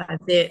fun. yeah.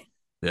 That's it.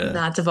 Yeah.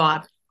 That's a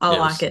vibe. I Yeah, it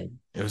was like sick. it.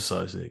 It was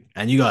so sick.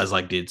 And you guys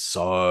like did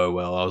so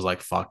well. I was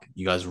like, fuck,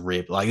 you guys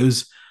rip. Like it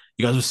was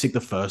you guys were sick the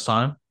first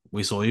time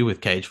we saw you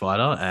with Cage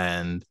Fighter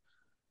and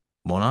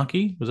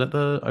Monarchy. Was that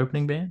the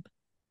opening band?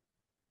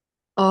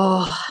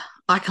 Oh,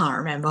 I can't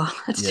remember.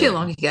 It's too Yeah.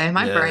 long ago.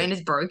 My Yeah. brain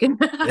is broken.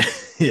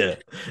 Yeah.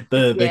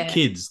 The Yeah,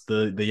 kids,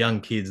 the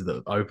young kids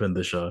that opened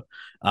the show.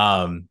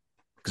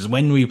 Because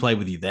when we played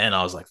with you then,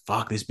 I was like,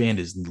 fuck, this band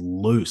is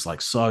loose,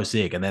 like so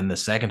sick. And then the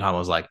second time I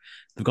was like,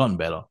 they've gotten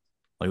better.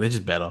 Like they're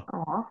just better.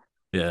 oh,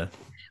 Yeah.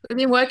 we've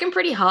been working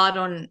pretty hard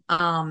on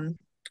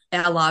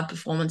our live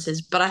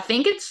performances, but I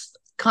think it's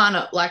kind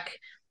of like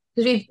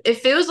because we it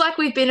feels like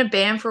we've been a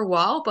band for a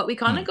while, but we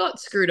kind Hmm. of got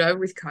screwed over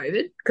with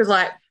COVID because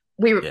like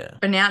we Yeah.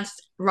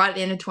 announced right at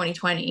the end of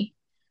 2020,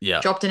 Yeah.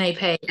 dropped an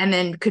EP, and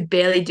then could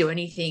barely do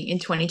anything in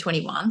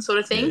 2021, sort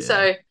of Yeah. thing. Yeah.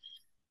 So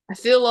I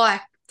feel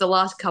like the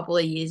last couple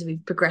of years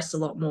we've progressed a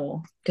lot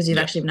more because we've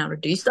Yeah. actually been able to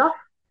do stuff.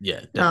 Yeah,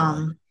 definitely.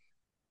 Um,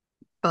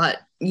 but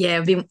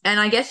yeah, and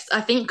I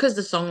think because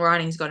the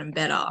songwriting's gotten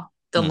better,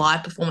 the Mm.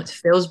 live performance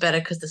feels better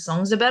because the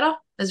songs are better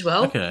as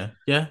well. Okay.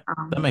 Yeah,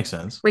 that Um, makes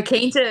sense. we're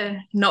keen to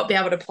not be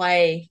able to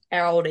play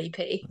our old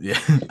EP Yeah.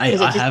 Hey, because I it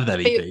just have that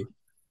feel, EP.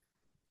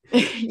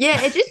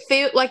 yeah, it just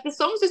feels like the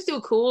songs are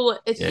still cool.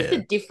 It's just Yeah.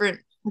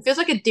 it feels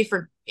like a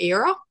different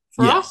era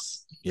for Yeah.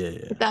 us, Yeah.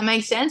 Yeah. if that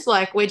makes sense.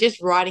 Like we're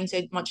just writing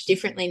so much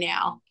differently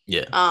now.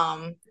 Yeah.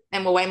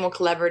 And we're way more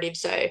collaborative.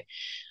 So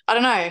I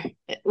don't know.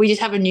 We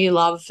just have a new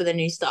love for the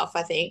new stuff,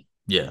 I think.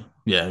 Yeah.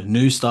 Yeah.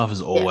 New stuff is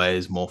Yeah.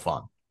 always more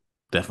fun.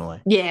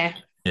 Definitely. Yeah.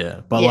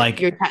 Yeah. But Yeah. like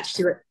You're attached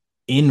to it.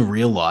 in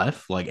real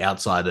life, like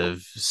outside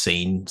of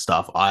scene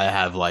stuff, I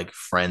have like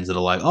friends that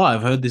are like, "Oh,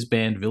 I've heard this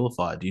band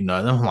Vilify. Do you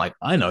know them?" I'm like,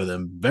 "I know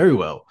them very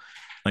well.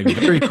 Like,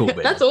 very cool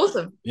That's band."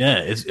 awesome. Yeah,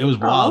 it was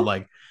wild. Oh,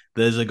 Like,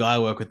 there's a guy I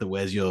work with that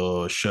wears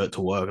your shirt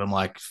to work. I'm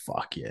like,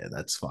 "Fuck yeah,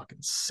 that's fucking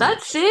sick."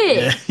 that's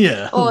Yeah, sick.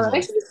 yeah. I Oh, was that like,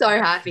 makes me so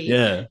happy.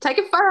 yeah, Take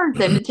a photo and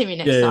send it to me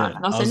yeah, next yeah. time,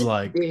 and I'll I send was it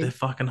like, to they're you.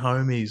 fucking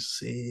homies,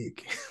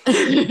 sick.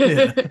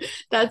 Yeah,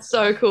 That's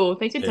so cool.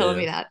 Thanks for telling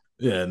yeah, me that.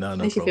 yeah. No, no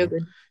Makes you feel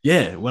problem. good.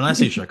 Yeah, when I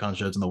see shotgun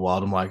shirts in the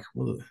wild, I'm like,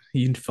 well,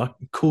 you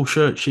fucking cool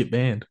shirt, shit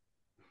band.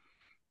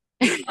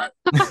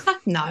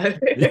 No.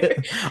 Yeah,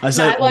 I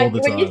say No, it all like the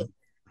time.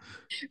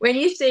 when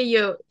you see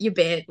your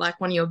band, like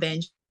one of your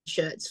band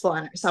shirts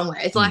flying somewhere,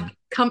 it's like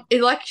Mm.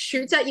 it like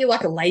shoots at you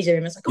like a laser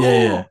and it's like,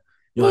 Yeah, yeah. oh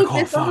You're like, look, oh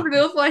there's someone fuck. with a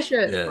Vilify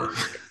shirt. Yeah,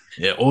 Fuck.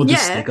 yeah. Or the Yeah.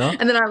 sticker.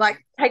 And then I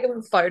like take a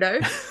little photo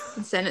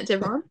and send it to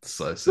everyone.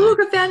 So sick. Look,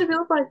 I found a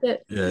Vilify shirt.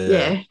 Yeah, yeah.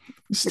 Yeah.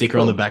 Pretty Sticker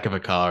on the cool. back of a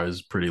car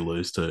is pretty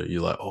loose too.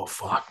 You're like, oh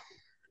fuck.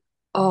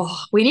 Oh,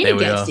 we need There to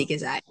we get are.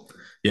 stickers, eh?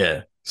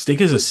 Yeah,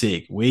 stickers are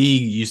sick. We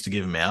used to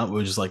give them out. We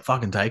were just like,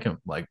 fucking take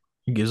them. Like,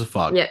 who gives a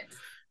fuck? Yeah.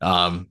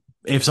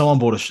 If someone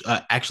bought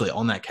actually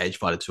on that cage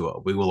fighter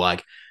tour, we were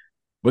like,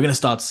 we're gonna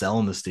start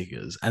selling the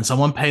stickers, and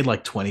someone paid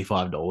like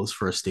 $25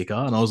 for a sticker,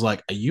 and I was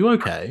like, are you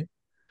okay?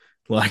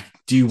 Like,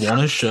 do you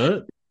want a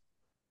shirt?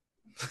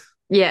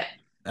 Yeah.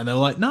 And they were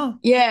like, no, just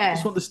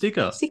Yeah. want the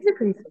sticker. Stickers are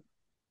pretty cool.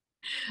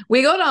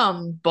 We got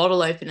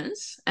bottle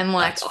openers and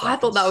like That's I fucking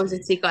thought that was a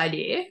sick. sick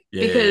idea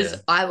Yeah, because yeah,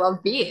 I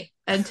love beer.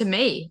 And to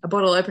me, a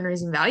bottle opener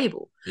is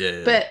invaluable. yeah,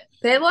 yeah. But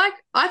they're like,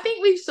 I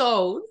think we've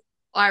sold,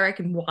 I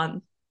reckon,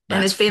 one.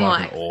 And That's it's been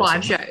fucking like five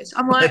awesome. shows.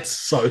 I'm like, That's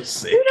so who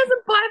sick.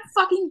 doesn't buy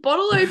fucking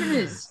bottle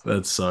openers?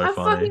 That's so I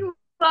funny. fucking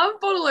love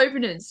bottle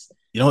openers.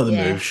 You know what the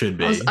Yeah. move should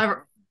be? What?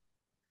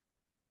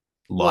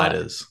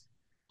 Lighters.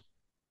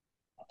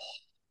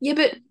 Yeah,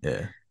 but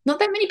Yeah. not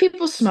that many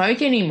people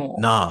smoke anymore.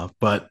 Nah,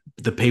 but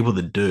the people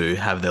that do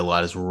have their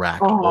lighters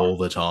racked Oh, all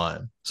the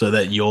time, so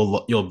that your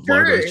logo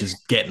is true.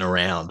 just getting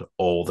around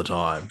all the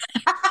time.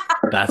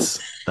 That's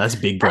big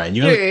That's brain.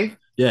 true.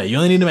 You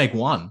only need to make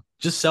one.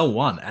 Just sell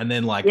one, and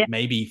then like Yeah,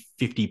 maybe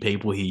 50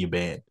 people hear your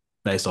band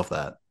based off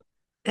that.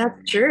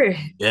 that's true.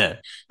 Yeah,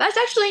 That's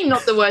actually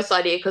not the worst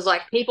idea because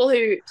like people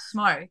who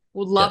smoke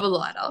will yeah, love a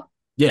lighter and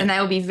yeah, they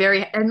will be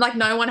very and like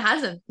no one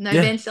has them. No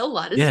yeah, bands sell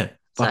lighters. yeah.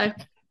 Fuck,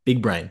 So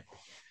big brain.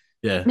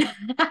 Yeah,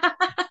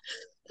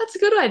 that's a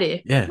good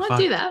idea. yeah. Might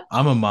do Fuck, that.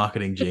 I'm a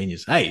marketing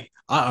genius. Hey,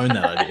 I own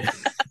that idea.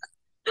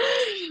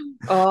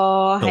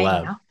 Oh, hey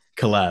Collab, now.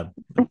 collab.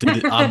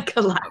 Dude, I'm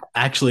Collab.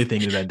 actually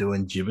thinking about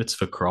doing gibbets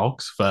for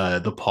Crocs for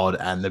the pod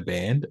and the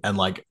band, and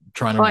like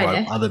trying to Oh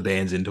rope yeah. other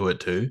bands into it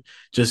too,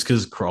 just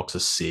because Crocs are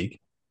sick.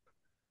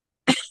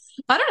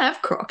 I don't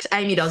have Crocs.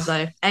 Amy does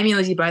though. Amy and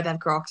Lizzie both have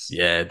Crocs.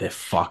 Yeah, they're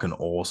fucking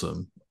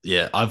awesome.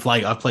 Yeah, I've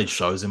played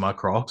shows in my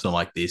Crocs. I'm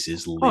like, this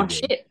is Oh living.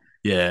 shit.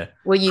 Yeah,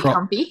 Were you Croc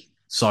comfy?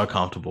 so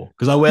comfortable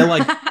because I wear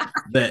like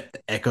the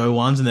Echo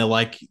ones, and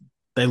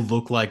they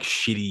look like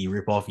shitty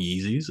rip off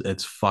Yeezys.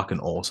 It's fucking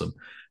awesome.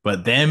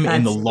 But them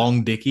in the That's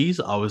long dickies,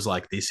 I was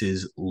like, this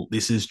is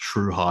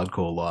true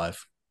hardcore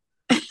life.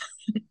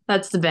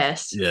 that's the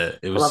best. Yeah,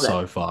 it I was love that.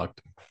 so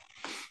fucked.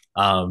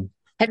 Um,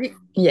 Have you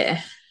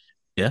yeah.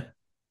 yeah,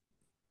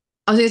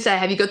 I was gonna say,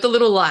 have you got the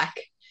little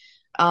like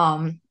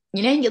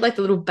you know, you can get like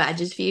the little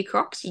badges for your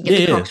Crocs. You can get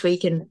yeah, the yeah, Crocs where you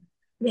can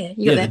yeah, you got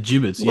yeah. The that.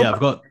 gibbets. Yeah, Well, I've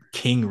got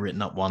King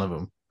written up one of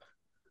them.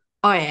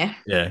 oh yeah,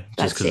 Yeah, just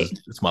that's because sick.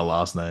 it's my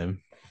last name.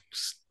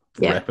 Just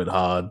Yeah. rep it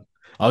hard.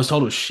 I was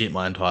told it was shit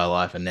my entire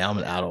life, and now I'm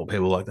an adult.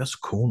 People are like, that's a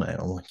cool name.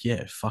 I'm like, yeah,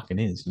 it fucking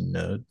is, you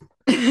nerd.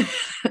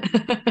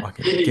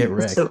 Fucking get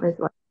That's so wrecked.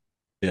 nice.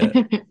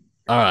 Yeah.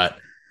 All right.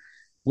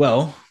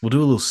 Well, we'll do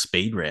a little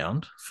speed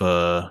round for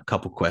a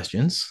couple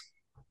questions.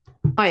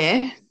 Oh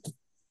yeah,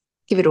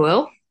 give it a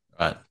whirl.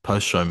 All right.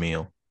 Post show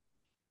meal.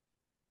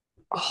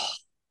 Oh,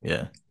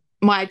 Yeah.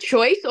 my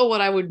choice or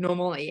what I would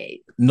normally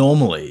eat.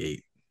 Normally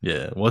eat.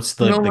 Yeah. What's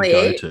the Normally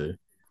go eat to?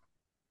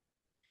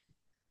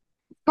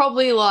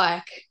 probably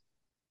like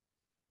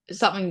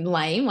something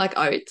lame like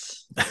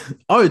oats.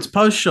 Oh, it's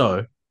post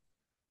show.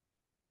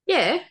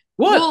 Yeah.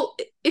 What? Well,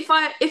 if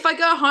I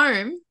go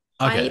home,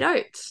 I eat Okay.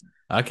 oats.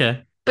 Okay.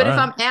 All But right.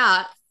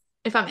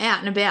 if I'm out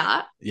and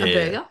about, Yeah. a Yeah.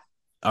 burger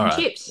All and right.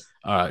 chips.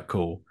 All right.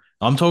 Cool.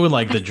 I'm talking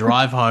like the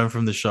drive home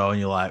from the show, and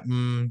you're like, a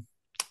little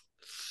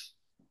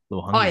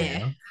Oh hungry yeah,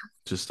 now.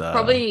 Just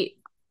probably.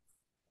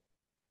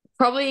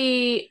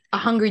 Probably a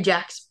Hungry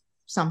Jack's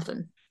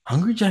something.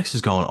 Hungry Jack's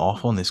is going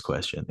off on this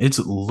question. It's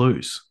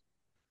loose.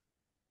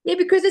 Yeah,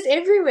 because it's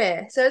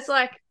everywhere. So it's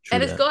like, True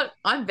and it's that. got,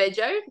 I'm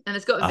veggo and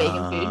it's got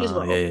vegan food as Yeah,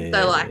 well. yeah, So yeah,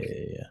 yeah, like,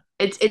 yeah,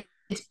 yeah.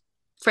 it's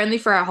friendly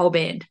for our whole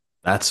band.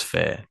 That's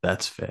fair.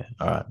 That's fair.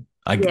 All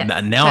right. Yeah.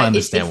 Now So I it's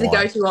understand the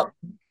why. go-to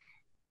option.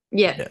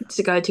 Yeah, Yeah. it's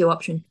the go-to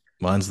option.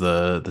 Mine's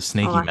the I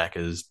sneaky like.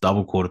 Macca's,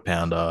 double quarter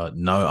pounder,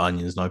 no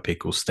onions, no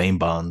pickles, steamed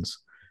buns,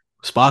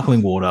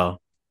 sparkling water,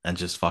 and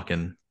just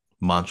fucking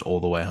munch all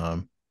the way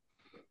home.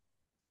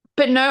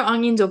 But no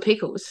onions or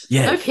pickles.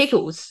 Yeah. No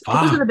pickles.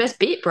 Pickles are Fuck. the best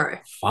bit, bro.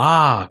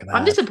 Fuck I'm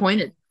that.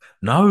 disappointed.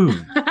 No.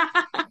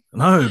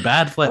 No,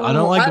 bad flavor. I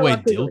don't Oh, like I the way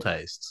love dill pickles.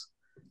 tastes.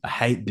 I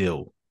hate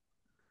dill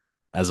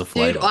as a Dude,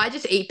 flavor. I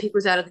just eat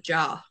pickles out of the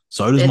jar.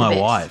 So does They're the my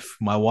best. wife.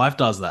 My wife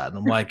does that. And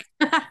I'm like,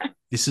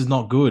 this is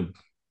not good.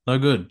 No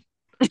good.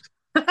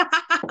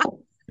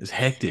 It's They're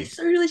hectic.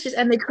 so delicious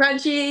and they're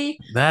crunchy.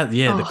 Yeah,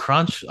 the Oh,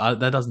 crunch, that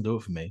doesn't do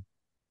it for me.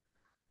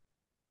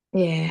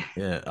 yeah,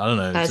 Yeah, I don't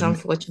know. that is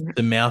unfortunate.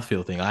 The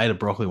mouthfeel thing. I ate a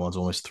broccoli once,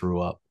 almost threw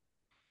up.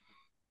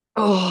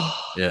 Oh.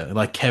 Yeah,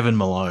 like Kevin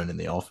Malone in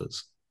The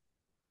Office.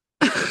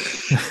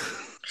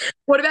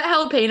 What about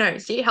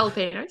jalapenos? Do you eat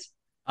jalapenos?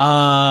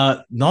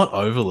 Not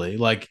overly.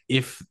 Like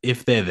if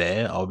they're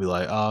there, I'll be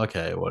like, oh,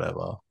 okay,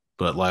 whatever.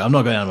 But like, I'm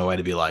not going out of my way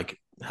to be like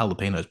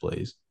jalapenos,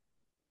 please.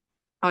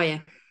 Oh yeah,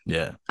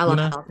 Yeah, I you love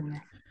know.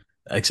 jalapeno.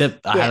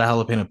 Except I had Yeah. a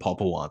jalapeno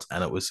popper once,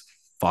 and it was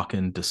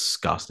fucking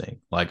disgusting.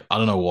 Like I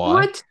don't know why.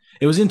 What?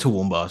 It was in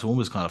Toowoomba.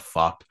 Toowoomba's kind of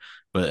fucked.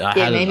 But I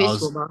Yeah, had it. maybe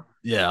it's Wilbur.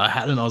 Yeah, I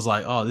had it. And I was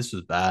like, oh, this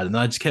was bad. And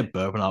then I just kept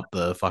burping up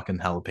the fucking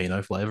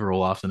jalapeno flavor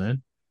all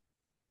afternoon.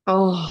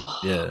 Oh,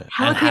 Yeah,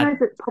 and had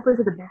jalapenos at poppers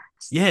are the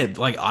best. yeah,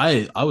 like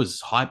I was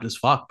hyped as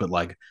fuck, but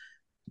like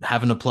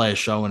having to play a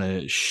show in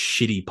a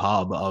shitty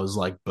pub, I was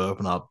like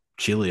burping up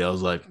chili. I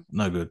was like,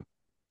 no good,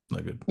 no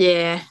good.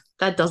 Yeah,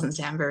 that doesn't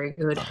sound very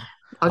good. No.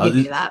 I'll give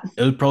you that.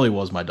 It probably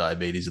was my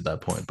diabetes at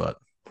that point, but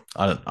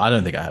I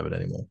don't think I have it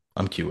anymore.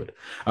 I'm cured.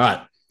 All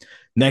right,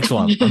 next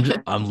one.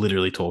 I'm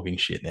literally talking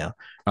shit now.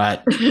 All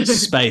right,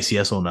 space,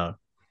 yes or no?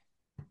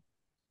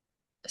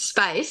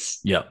 Space.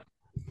 Yep.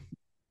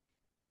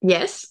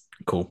 Yes.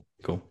 Cool,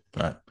 cool.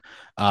 All right.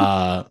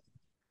 Uh,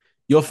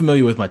 you're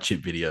familiar with my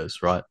chip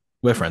videos, right?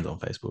 We're friends on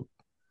Facebook.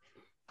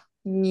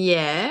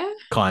 Yeah.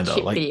 Kinda.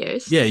 Chip Like,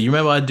 videos. yeah, you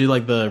remember I do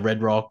like the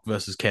Red Rock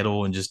versus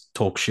Kettle and just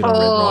talk shit on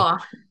Red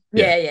Rock? Oh,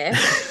 Yeah. yeah,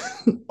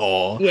 yeah,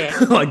 Or yeah,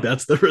 like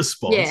that's the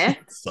response. yeah,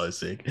 It's so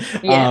sick.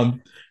 yeah.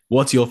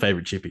 What's your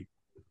favorite chippy?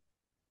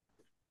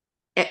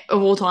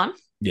 Of all time,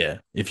 Yeah.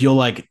 If you're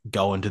like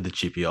going to the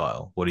chippy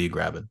aisle, what are you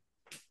grabbing?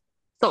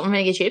 salt and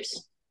vinegar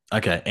chips.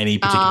 Okay. Any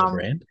particular Um,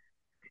 brand?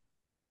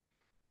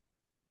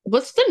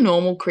 what's the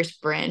normal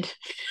crisp brand? Is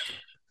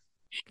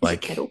it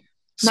Like Kettle?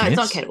 No, it's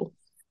not Smith's? Kettle.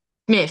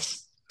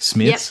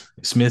 Smiths.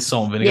 Yep, Smith's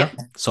salt and vinegar?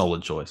 yep,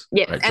 Solid choice.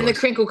 yep. Great And the choice.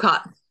 crinkle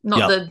cut, not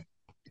Yep. the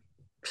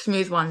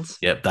smooth ones.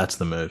 Yep. That's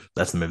the move.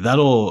 That's the move. That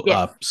or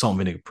Yep. salt and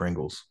vinegar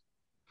Pringles.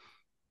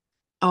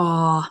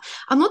 Oh,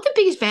 I'm not the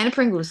biggest fan of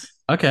Pringles.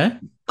 Okay.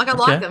 Like I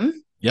like Okay.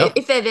 them. Yep.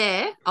 If they're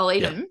there, I'll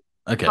eat Yep. them.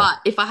 Okay. But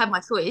if I have my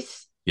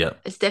choice,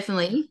 Yep. it's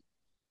definitely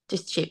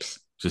just chips.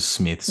 Just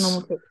Smith's.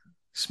 Normal chips.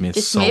 Smith's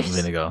Just salt and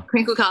Smiths, vinegar.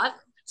 crinkle cut,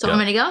 salt and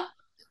Yep. vinegar.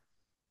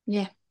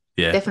 Yeah,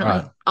 Yeah. All definitely.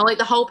 right. I'll eat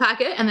the whole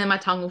packet and then my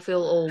tongue will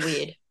feel all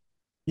weird.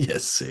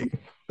 Yes,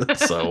 sick.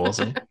 That's so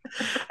awesome.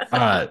 All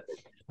right.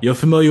 You're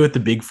familiar with the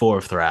big four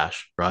of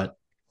thrash, right?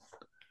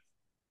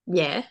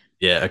 Yeah.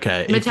 Yeah.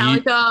 Okay.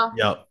 Metallica,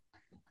 Yep.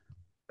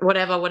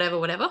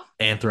 whatever.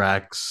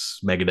 Anthrax,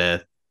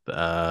 Megadeth,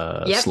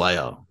 Yep.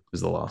 Slayer is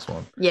the last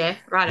one. Yeah,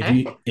 If righto.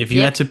 you had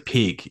Yep. to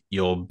pick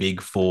your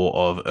big four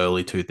of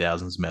early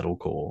 2000s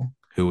metalcore,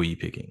 who are you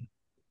picking?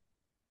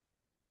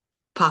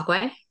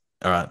 Parkway.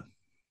 All right.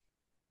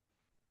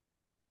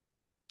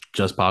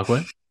 Just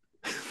Parkway?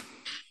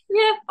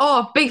 Yeah.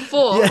 Oh, big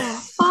four.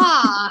 Yeah.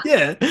 Oh, fuck.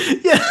 Yeah.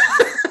 Yeah.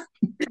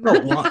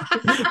 Not one.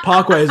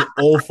 Parkway is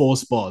all four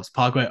spots.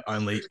 Parkway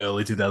only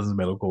early 2000s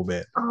metalcore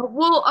band. Oh,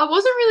 well, I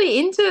wasn't really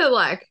into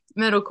like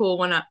metalcore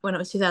when it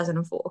was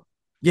 2004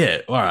 Yeah.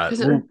 All right.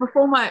 because it Well,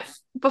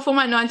 was before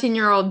my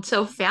 19-year-old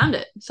self found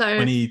it. So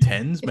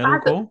 2010s if I had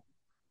to, metalcore?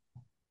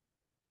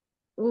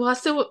 well, I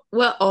still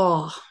well,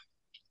 oh,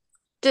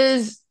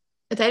 does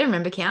a Data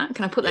Remember count?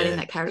 Can I put that in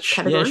Yeah. that Yeah,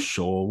 category?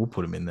 sure. We'll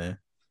put them in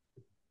there.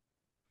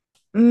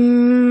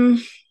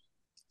 Mm,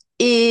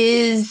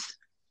 is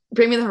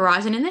Bring Me the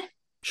Horizon in there?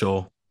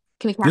 Sure.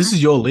 Can we count This that?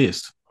 is your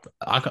list.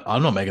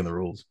 I'm not making the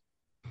rules.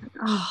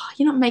 Oh,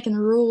 you're not making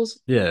the rules.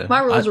 Yeah. My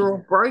rules are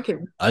all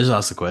broken. I just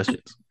asked the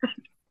questions.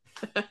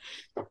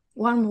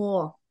 One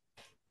more.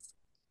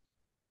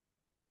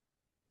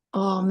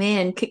 Oh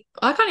man,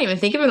 I can't even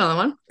think of another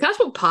one. Can I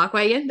spell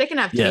Parkway again? They can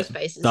have Yeah. two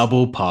spaces.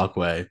 Double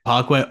Parkway.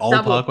 Parkway, Old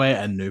Double. Parkway,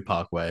 and New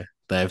Parkway.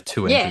 They have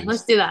two Yeah, entries.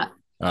 let's do that.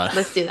 All right.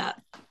 Let's do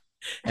that.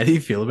 How do you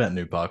feel about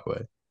New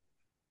Parkway?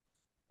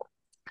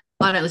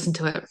 I don't listen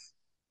to it.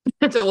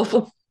 It's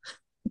awful.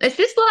 It's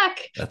just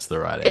like That's the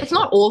right it's answer.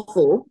 not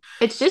awful.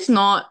 It's just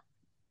not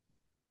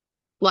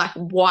like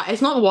why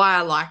it's not why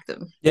I like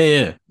them,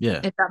 Yeah.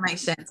 if that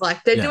makes sense.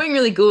 Like they're Yeah. doing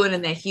really good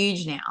and they're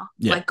huge now.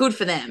 Yeah. Like good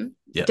for them.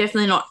 Yeah.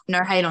 Definitely not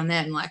no hate on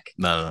them. Like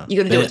No. you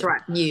got to do what's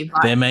right for you.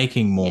 But They're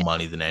making more yeah,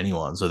 money than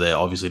anyone, so they're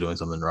obviously doing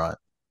something right.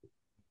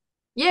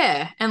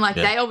 yeah, and like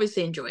Yeah. they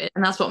obviously enjoy it,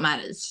 and that's what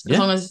matters as Yeah.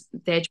 long as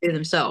they're true to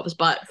themselves.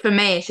 But for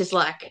me, it's just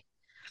like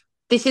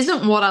this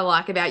isn't what I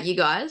like about you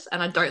guys,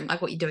 and I don't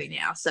like what you're doing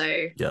now. So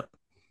Yep.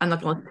 I'm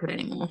not gonna listen to it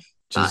anymore.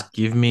 But Just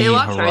give their me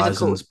live shows are cool.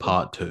 Horizons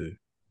Part 2.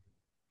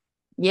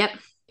 Yep.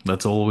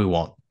 That's all we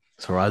want.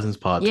 It's Horizons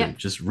Part 2. Yep.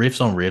 Just riffs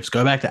on riffs.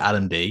 Go back to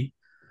Adam D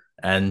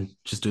and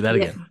just do that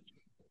Yep. again.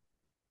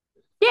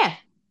 Yeah.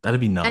 That'd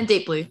be And nuts.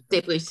 Deep Blue.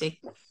 Deep Blue's sick.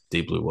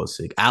 Deep Blue was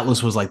sick.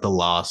 Atlas was like the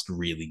last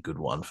really good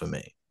one for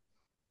me.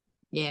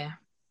 Yeah.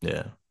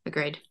 Yeah.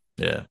 Agreed.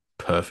 Yeah.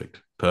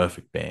 Perfect.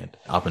 Perfect band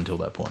up until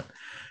that point.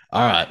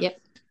 All right. Yep.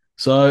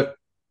 So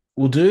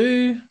we'll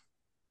do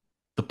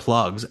the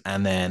plugs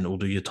and then we'll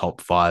do your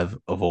top 5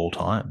 of all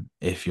time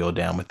if you're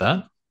down with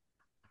that.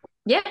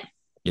 Yep.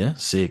 Yeah.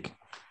 Sick.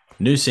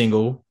 New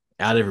single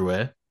out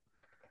everywhere.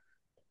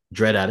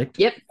 Dread Addict.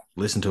 Yep.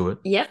 Listen to it.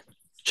 Yep.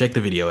 Check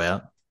the video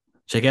out.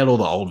 Check out all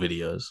the old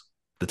videos.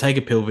 The Take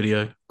a Pill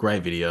video,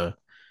 great video.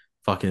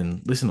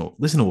 Fucking listen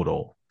to it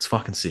all. It's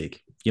fucking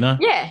sick. You know?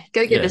 Yeah.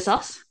 Go give Yeah. us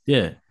us.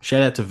 Yeah.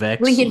 Shout out to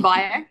Vex. Link in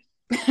bio.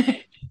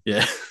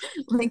 Yeah.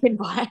 Link in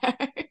bio.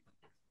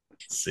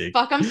 Sick.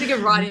 Fuck, I'm sick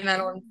of writing that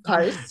on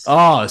posts.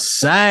 Oh,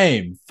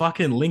 same.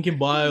 Fucking link in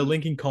bio,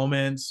 link in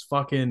comments,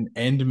 fucking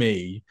end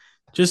me.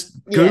 Just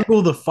Yeah.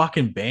 Google the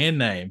fucking band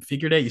name.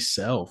 Figure it out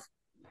yourself.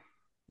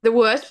 The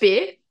worst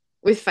bit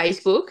with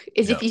Facebook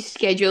is Yeah. if you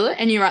schedule it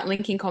and you write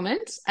link in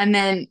comments and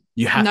then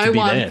You have no to be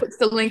one there. puts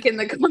the link in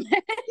the comments.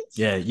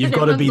 Yeah, you've And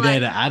got to everyone's be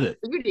there like, to add it.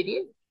 "You're an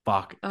idiot."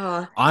 Fuck.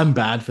 Oh, I'm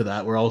bad for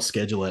that where I'll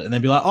schedule it and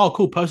then be like, oh,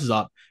 cool, post is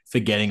up,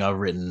 forgetting I've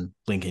written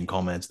link in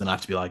comments. Then I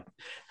have to be like,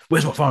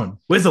 where's my phone?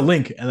 Where's the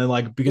link? And then,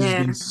 like, because yeah.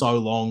 it's been so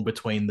long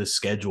between the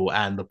schedule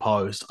and the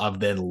post, I've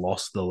then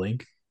lost the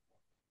link.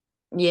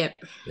 Yep.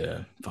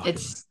 Yeah.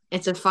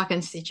 It's a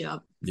fucking stitch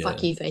up. Yeah.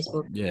 Fuck you,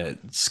 Facebook. Yeah.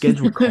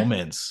 Scheduled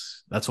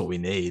comments. That's what we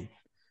need.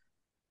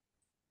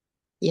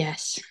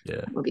 Yes. Yeah.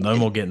 That'll be No good.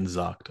 more getting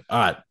zucked. All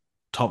right.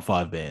 Top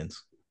 5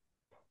 bands.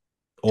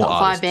 Or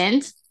Top artists. 5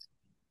 bands.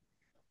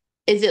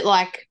 Is it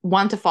like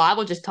 1 to 5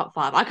 or just top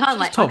 5? I can't Just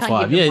like top I can't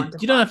 5. give them Yeah. 1 to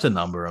You don't 5. have to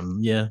number them.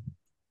 Yeah.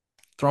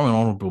 Throw in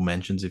honorable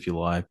mentions if you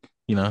like.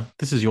 You know,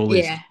 this is your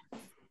list. Yeah.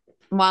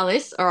 My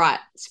list. All right.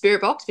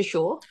 Spirit Box for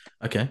sure.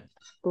 Okay.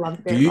 Love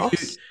Spirit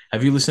Box.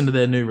 Have you listened to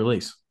their new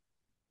release?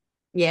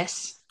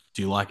 Yes.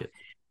 Do you like it?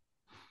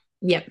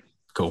 Yep.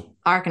 Cool.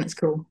 I reckon it's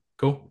cool.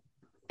 Cool.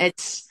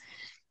 It's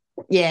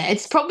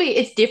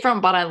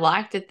different, but I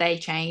like that they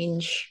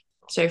change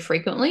so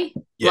frequently.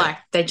 Yeah. Like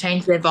they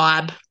change their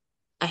vibe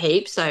a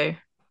heap, so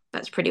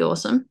that's pretty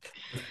awesome.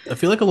 I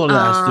feel like a lot of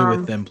that has to do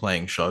with them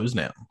playing shows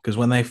now. Because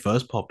when they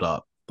first popped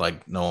up,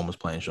 like no one was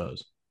playing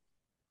shows.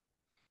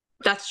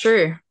 That's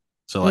true.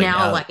 So like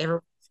now like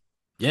everyone.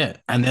 Yeah.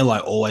 And they're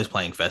like always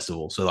playing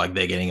festivals. So like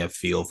they're getting a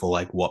feel for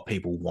like what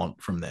people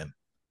want from them.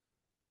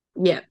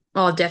 Yeah.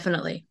 Oh,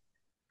 definitely.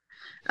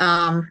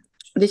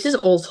 This is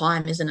all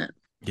time, isn't it?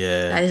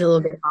 Yeah. That is a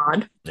little bit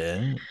hard.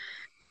 Yeah.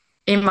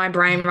 In my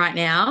brain right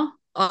now,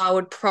 I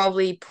would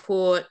probably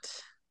put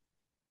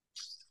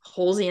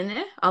Halsey in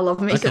there. I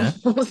love me some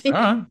Halsey. All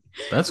right.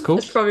 That's cool.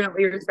 That's probably not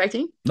what you're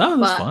expecting. No,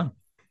 that's fine.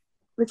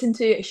 Listen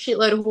to a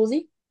shitload of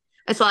Halsey.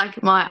 It's like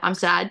I'm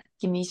sad.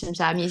 Give me some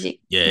sad music.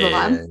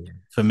 Yeah.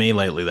 For me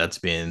lately, that's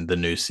been the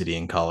new City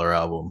and Color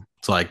album.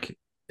 It's like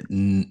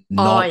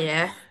oh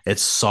yeah.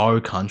 It's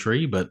so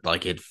country, but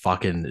like it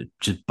fucking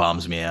just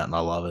bums me out and I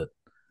love it.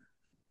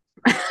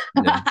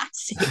 Yeah.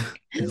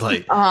 It's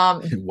like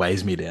it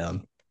weighs me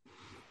down.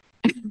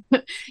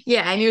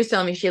 Yeah, Amy was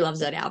telling me she loves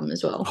that album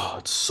as well. Oh,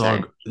 it's so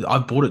good. I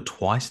bought it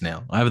twice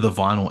now. I have the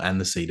vinyl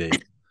and the CD.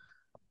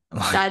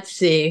 Like, that's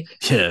sick.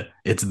 Yeah,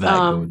 it's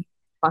that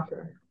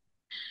good.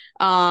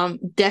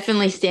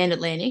 Definitely Stand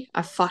Atlantic.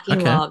 I fucking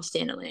love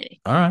Stand Atlantic.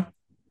 All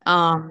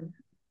right.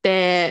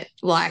 They're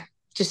like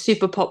just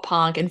super pop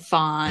punk and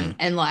fun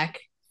and like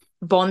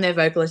Bond, their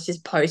vocalist,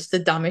 just posts the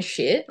dumbest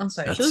shit on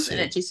socials and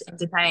it just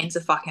entertains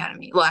the fuck out of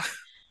me. Like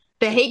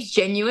they're heaps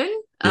genuine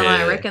and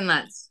I reckon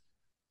that's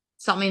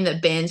something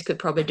that bands could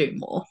probably do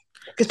more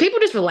because people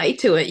just relate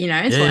to it, you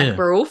know. It's like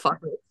we're all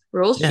fuckers,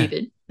 we're all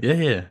stupid.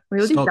 Yeah.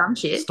 We all do dumb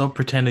shit. Stop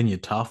pretending you're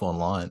tough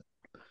online.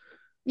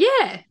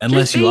 Yeah.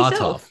 Unless you are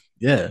tough.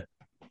 Yeah.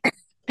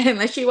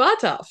 Unless you are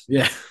tough.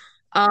 Yeah.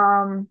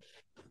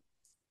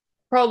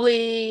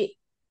 Probably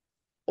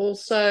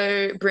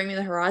also Bring Me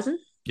the Horizon.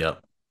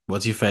 Yep.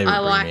 What's your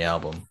favorite Bring Me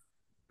album?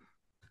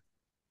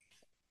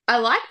 I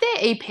like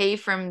their EP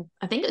from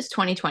I think it's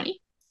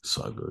 2020.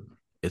 So good.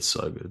 It's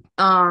so good.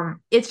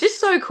 It's just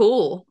so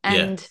cool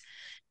and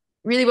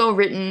really well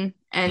written.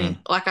 And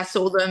like I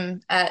saw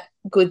them at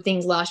Good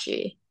Things last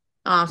year.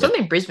 Saw them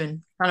in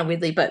Brisbane, kind of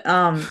weirdly, but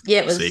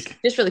it was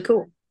just really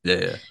cool.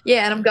 Yeah.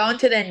 Yeah, and I'm going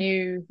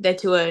to their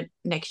tour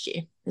next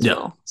year as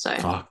well. So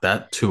fuck,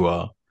 that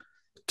tour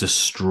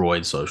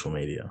destroyed social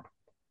media.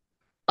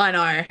 I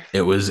know.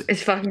 It was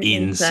It's fucking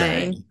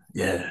insane. insane.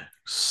 Yeah,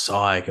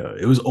 psycho.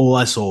 It was all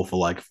I saw for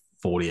like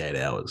 48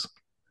 hours.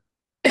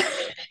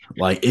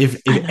 Like I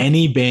if know.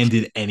 any band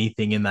did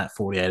anything in that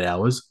 48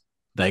 hours,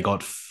 they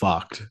got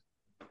fucked.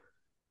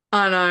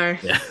 I know.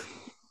 Yeah.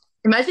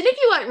 Imagine if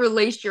you like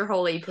released your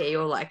whole EP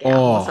or like album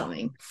or Oh, something.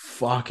 You'd be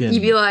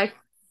fucking. like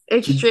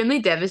extremely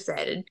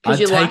devastated because I'd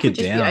your take life would it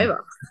just be down.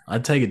 over.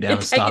 I'd take it down You'd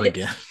and take start it.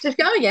 again. Just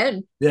go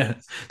again. Yeah.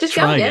 Just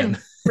go Try again.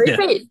 again. Yeah.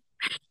 Repeat.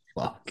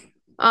 Fuck.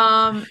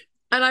 And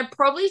I'd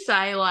probably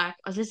say like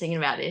I was just thinking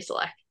about this,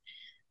 like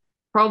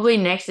probably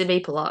next to be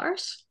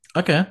Polaris.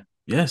 Okay.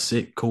 Yeah,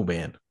 sick. Cool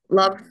band.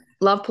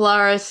 Love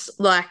Polaris.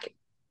 Like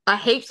I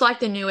heaps like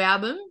the new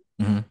album.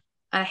 Hmm.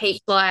 I heaps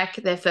like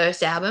their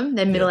first album.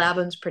 Their Yeah. middle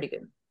album's pretty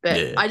good. But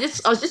Yeah. I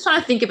was just trying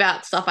to think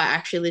about stuff I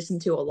actually listen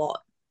to a lot.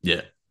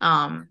 Yeah.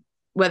 Um,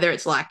 whether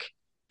it's like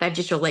they've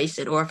just released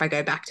it or if I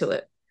go back to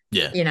it,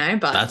 Yeah.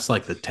 but That's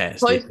like the test. If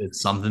close,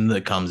 it's something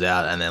that comes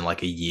out and then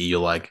like a year you're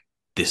like,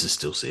 this is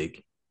still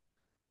sick.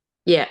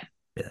 yeah.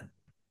 Yeah.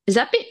 Is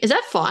that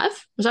five?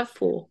 Was that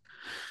four?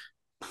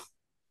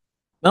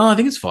 No, I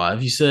think it's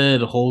five. You said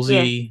Yeah,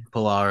 Halsey,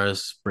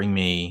 Polaris, Bring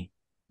Me,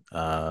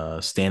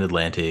 Stand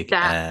Atlantic,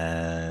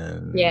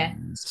 that, yeah.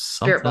 and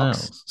Spirit something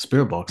Box. else.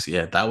 Spirit Box.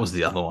 Yeah, that was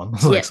the other one. I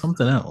was like, Yeah,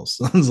 something else.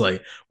 It was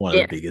like one of the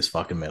yeah. biggest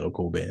fucking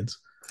metalcore bands.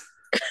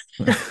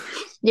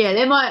 Yeah,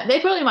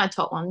 they're probably my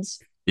top ones.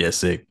 Yeah,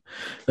 sick.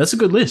 That's a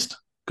good list.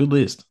 Good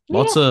list. Yeah.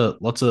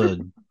 Lots of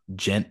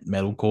gent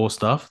metalcore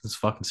stuff. That's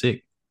fucking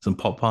sick. Some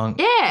pop punk,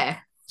 Yeah.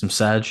 some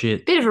sad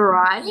shit. Bit of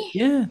variety.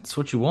 Yeah, that's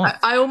what you want.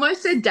 I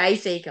almost said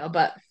Dayseeker,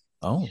 but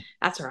Oh.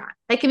 that's all right.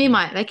 They can be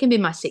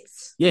my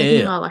sixth. Yeah, They can be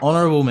yeah. my like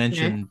Honorable you know.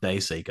 mention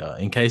Dayseeker.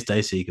 In case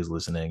Dayseeker's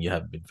listening, you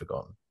haven't been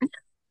forgotten.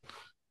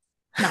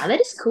 Nah, that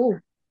is cool.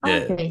 I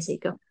like Yeah.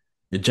 Dayseeker.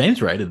 Yeah,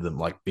 James rated them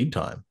like big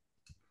time.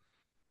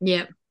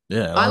 Yeah.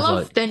 Yeah, and I I was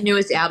love like, their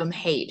newest album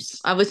heaps.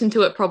 I've listened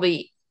to it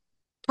probably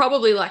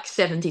like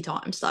 70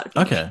 times, start to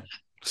finish. okay,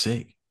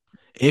 sick.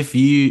 If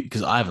you,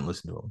 because I haven't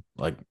listened to them,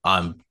 like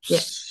I'm Yeah.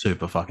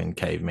 super fucking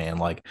caveman.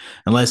 Like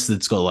unless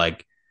it's got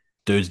like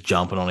dudes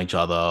jumping on each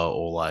other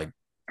or like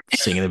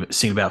singing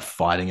about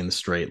fighting in the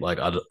street, like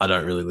I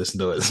don't really listen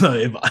to it. So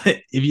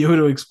if you were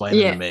to explain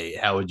them to Yeah. me,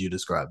 how would you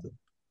describe them?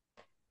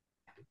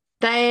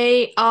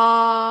 They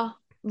are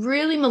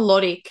really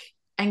melodic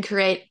and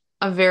create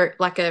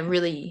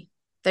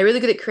they're really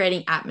good at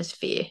creating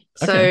atmosphere.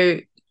 Okay, So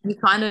you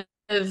kind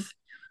of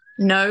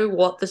know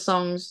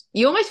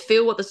you almost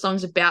feel what the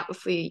song's about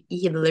before you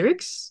hear the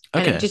lyrics,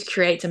 and it okay, just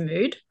creates a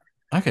mood.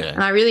 okay,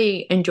 And I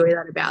really enjoy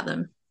that about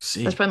them. That's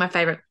sick. probably my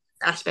favorite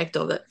aspect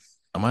of it.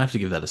 I might have to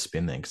give that a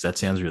spin then, because that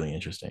sounds really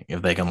interesting.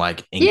 If they can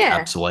like Yeah.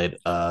 encapsulate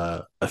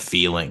a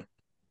feeling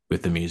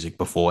with the music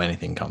before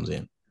anything comes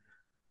in,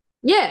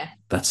 Yeah.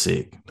 that's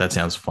sick. That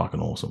sounds fucking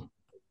awesome.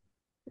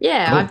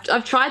 Yeah. Cool.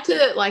 I've tried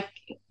to like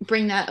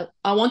bring that.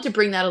 I want to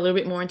bring that a little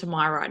bit more into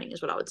my writing,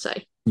 is what I would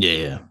say. Yeah,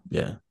 yeah,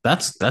 yeah.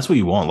 That's what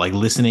you want. Like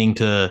listening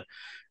to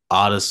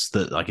artists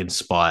that like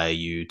inspire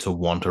you to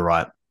want to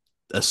write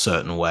a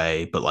certain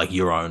way, but like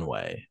your own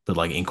way, but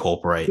like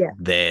incorporate Yeah.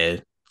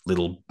 their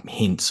little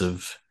hints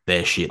of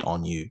their shit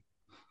on you.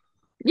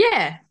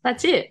 Yeah,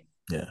 that's it.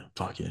 Yeah,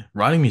 fuck yeah.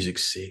 Writing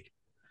music's sick.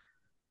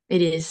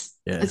 It is.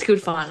 Yeah, It's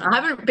good fun. I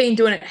haven't been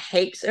doing it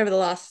heaps over the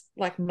last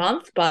like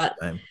month, but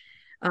same.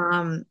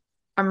 um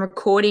I'm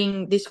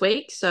recording this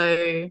week,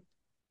 so at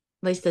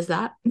least there's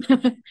that.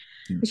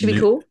 It should be New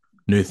cool.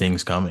 new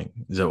things coming.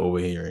 Is that what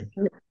we're hearing?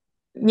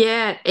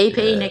 Yeah, EP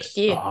Yeah. next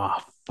year. Oh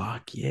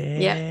fuck Yeah,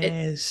 yeah.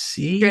 Dread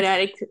Sick.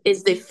 Addict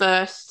is the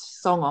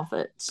first song off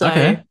it. So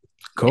Okay.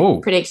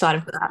 Cool. pretty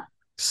excited for that.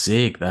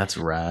 Sick. That's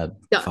rad.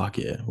 Yeah, Fuck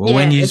yeah. Well,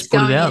 when yeah, you it's just put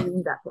it going out.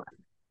 in that way.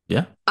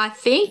 Yeah. I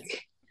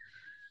think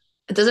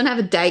it doesn't have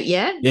a date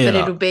yet, Yeah. but No.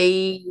 it'll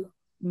be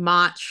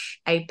March,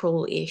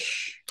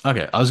 April-ish.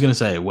 Okay. I was gonna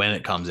say when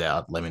it comes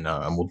out, let me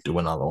know and we'll do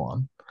another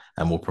one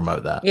and we'll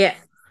promote that. Yeah,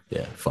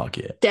 Yeah. Fuck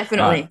yeah. All right.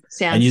 definitely. And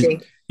Sounds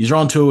sick. you're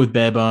on tour with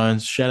Bare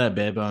Bones. Shout out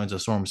Bare Bones. I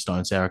saw him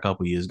Stone Sour a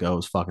couple of years ago. It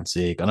was fucking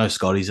sick. I know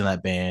Scotty's in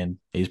that band.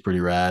 He's pretty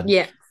rad.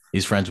 Yeah,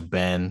 He's friends with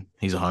Ben.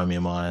 He's a homie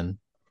of mine.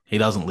 He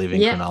doesn't live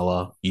in yeah.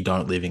 Cronulla. You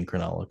don't live in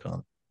Cronulla,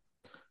 cunt.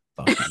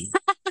 Fuck you.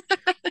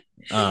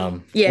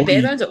 Yeah, What Bare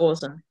you, Bones are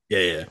awesome. yeah,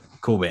 yeah,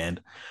 cool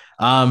band.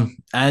 And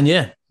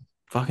yeah,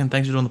 fucking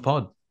thanks for doing the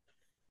pod.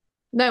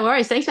 No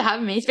worries. Thanks for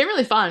having me. It's been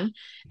really fun. No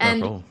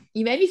And problem.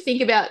 you made me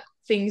think about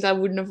things I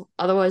wouldn't have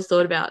otherwise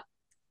thought about.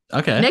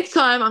 Okay. Next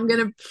time I'm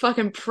gonna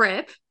fucking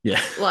prep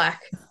Yeah. like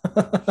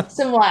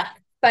some like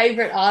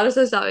favorite artists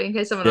or something in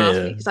case someone Yeah, asks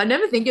yeah, me. Because I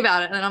never think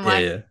about it and I'm yeah,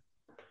 like, yeah.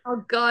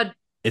 oh God,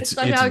 it's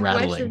such It's a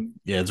rattling. question.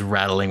 Yeah, it's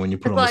rattling when you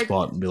put It's on the like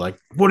spot and be like,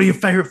 "What are your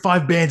favorite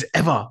 5 bands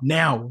ever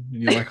now?"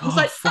 And you're like, it's "Oh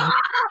like fuck."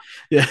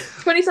 Yeah.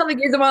 20 something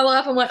years of my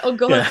life. I'm like, oh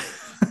God,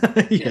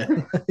 Yeah. Yeah.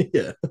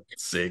 Yeah.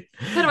 Sick.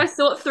 how do I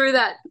sort through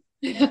that?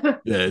 Yeah,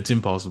 it's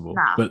impossible.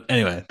 Nah, But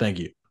anyway, thank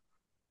you.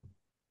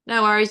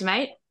 no worries,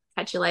 mate.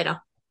 Catch you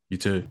later. You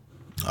too.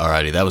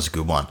 Alrighty, that was a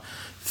good one.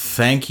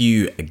 thank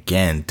you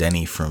again,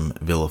 Dani from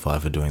Vilify,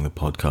 for doing the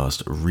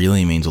podcast. It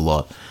really means a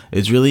lot.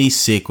 It's really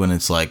sick when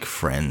it's like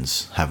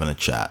friends having a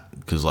chat,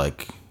 because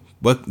like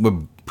we're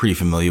pretty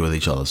familiar with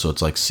each other, so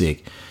it's like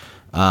sick.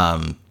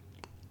 Yeah,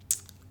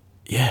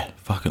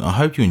 fucking, I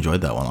hope you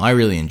enjoyed that one. I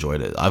really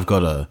enjoyed it. I've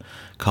got a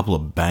couple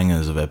of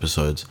bangers of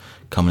episodes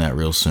coming out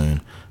real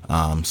soon.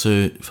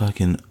 So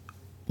fucking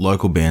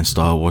local band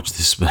style, watch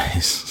this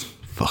space.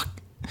 Fuck.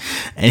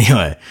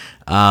 Anyway,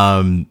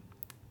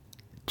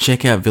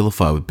 check out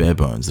Vilify with Bare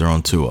Bones. They're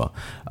on tour.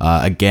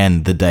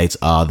 Again, the dates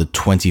are the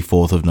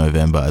 24th of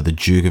November at the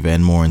Duke of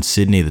Enmore in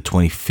Sydney, the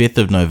 25th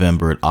of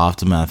November at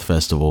Aftermath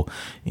Festival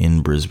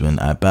in Brisbane,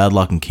 at Bad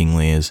Luck and King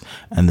Lear's,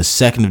 and the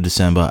 2nd of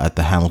December at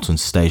the Hamilton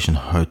Station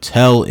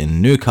Hotel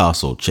in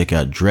Newcastle. Check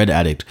out Dread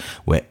Addict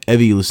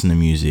wherever you listen to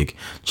music.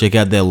 Check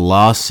out their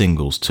last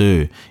singles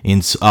too,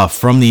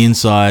 From the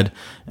Inside,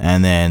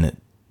 and then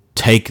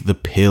Take the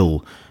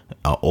Pill,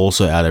 are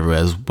also out everywhere,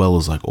 as well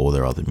as like all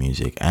their other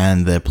music.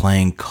 And they're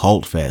playing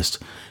Cult Fest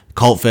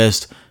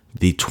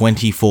the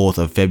 24th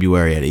of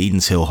February at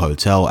Eden's Hill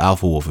Hotel,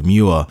 Alpha Wolf,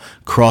 Muir,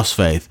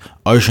 Crossfaith,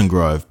 Ocean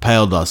Grove,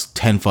 Pale Dust,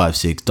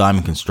 1056,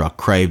 Diamond Construct,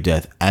 Crave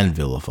Death, and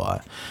Vilify.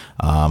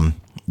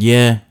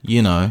 Yeah,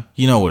 you know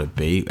what it'd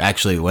be.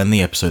 Actually, when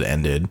the episode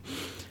ended,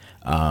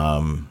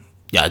 I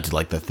did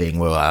like the thing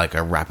where I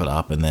wrap it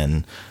up and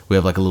then we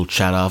have like a little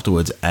chat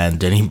afterwards, and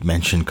Dani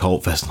mentioned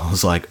Cult Fest, and I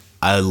was like,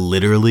 I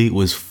literally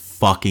was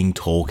fucking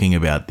talking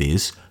about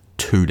this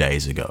 2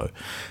 days ago.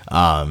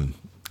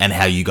 And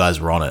how you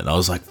guys were on it. And I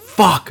was like,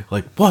 fuck,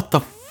 like, what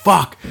the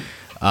fuck?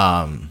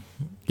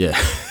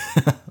 Yeah.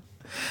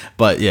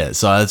 But yeah,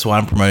 so that's why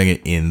I'm promoting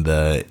it in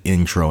the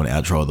intro and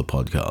outro of the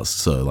podcast.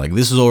 So like,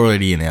 this is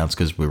already announced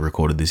because we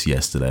recorded this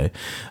yesterday.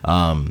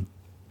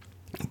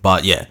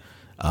 But yeah,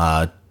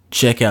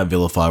 check out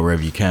Vilify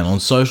wherever you can.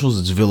 On socials,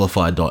 it's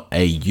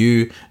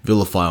vilify.au,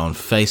 Vilify on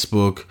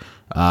Facebook.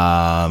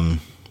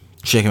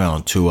 Check them out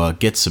on tour,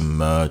 get some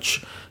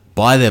merch,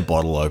 buy their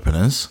bottle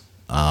openers.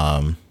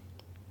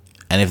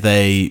 And if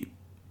they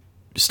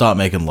start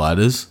making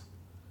lighters,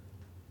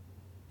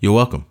 you're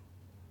welcome.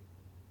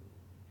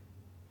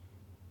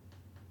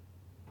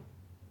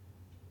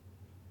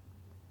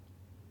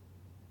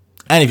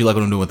 And if you like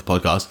what I'm doing with the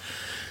podcast,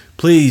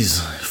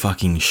 please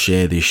fucking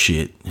share this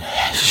shit.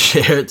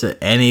 Share it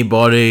to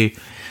anybody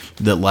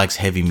that likes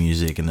heavy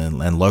music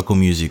and local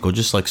music, or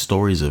just like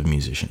stories of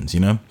musicians,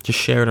 Just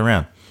share it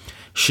around.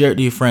 Share it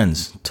to your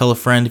friends. Tell a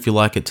friend if you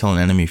like it. Tell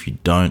an enemy if you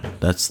don't.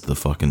 That's the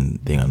fucking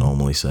thing I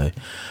normally say.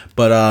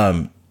 But,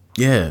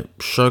 yeah,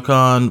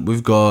 Shokan,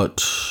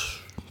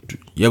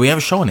 we have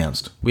a show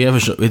announced. We have a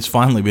show. It's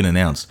finally been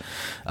announced.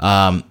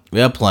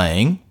 We are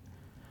playing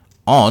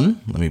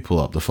on, let me pull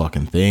up the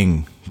fucking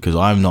thing, because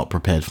I'm not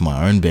prepared for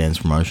my own band's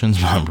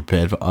promotions, but I'm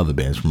prepared for other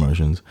bands'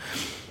 promotions.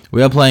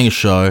 We are playing a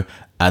show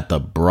at the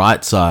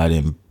Bright Side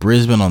in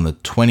Brisbane on the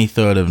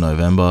 23rd of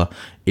November.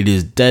 It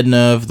is Dead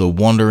Nerve, The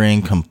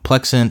Wandering,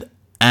 Complexant,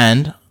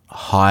 and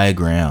High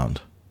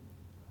Ground.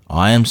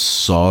 I am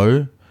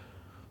so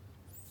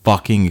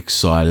fucking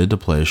excited to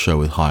play a show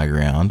with High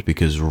Ground,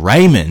 because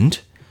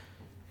Raymond,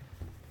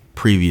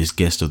 previous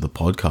guest of the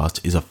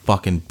podcast, is a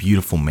fucking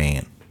beautiful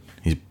man.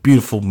 He's a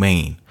beautiful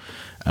man.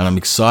 And I'm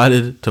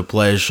excited to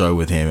play a show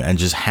with him and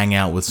just hang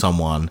out with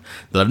someone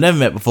that I've never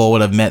met before,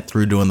 what I've met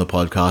through doing the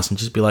podcast, and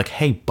just be like,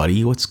 hey,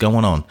 buddy, what's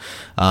going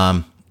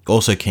on?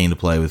 Also keen to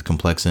play with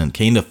Complexant,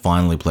 keen to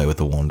finally play with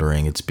The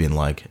Wandering. It's been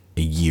like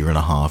a year and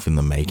a half in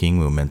the making.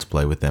 We were meant to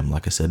play with them,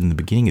 like I said in the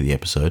beginning of the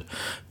episode,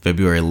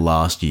 February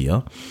last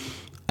year.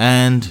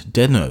 And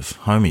Dead Nerve,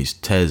 homies,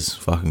 Tez,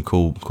 fucking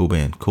cool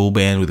band. Cool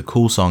band with a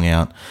cool song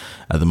out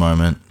at the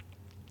moment.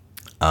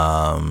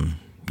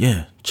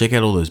 Yeah, check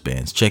out all those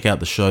bands. Check out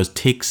the shows.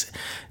 Ticks,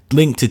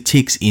 link to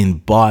Ticks in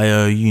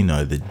bio. You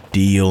know the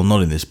deal.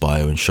 Not in this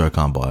bio, in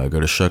Shokan bio. Go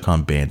to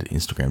shokanband at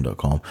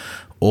instagram.com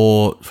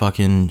or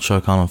fucking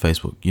Shokan on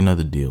Facebook. You know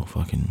the deal.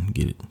 Fucking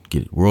get it.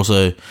 We're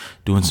also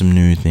doing some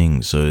new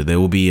things. So there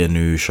will be a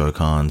new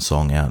Shokan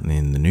song out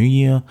in the new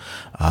year.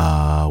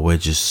 We're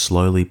just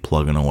slowly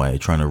plugging away,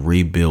 trying to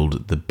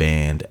rebuild the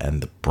band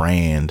and the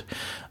brand.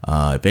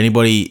 If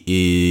anybody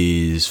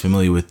is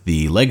familiar with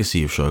the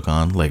legacy of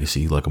Shokan,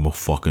 legacy, like I'm a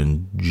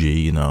fucking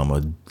G, I'm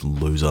a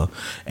loser.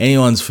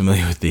 Anyone's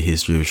familiar with the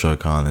history of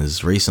Shokan,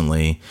 is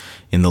recently,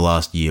 in the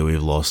last year,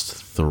 we've lost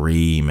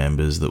 3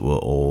 members that were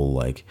all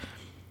like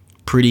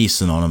pretty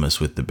synonymous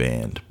with the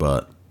band.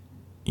 But,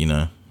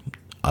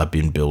 I've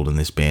been building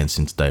this band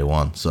since day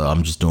one, so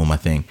I'm just doing my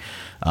thing.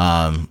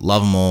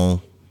 Love them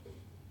all,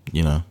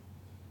 you know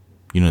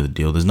the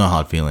deal. There's no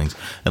hard feelings,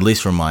 at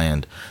least from my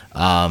end.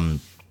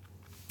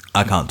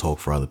 I can't talk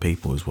for other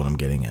people is what I'm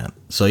getting at.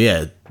 So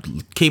yeah,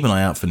 keep an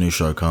eye out for new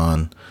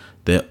Shokan.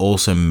 There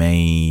also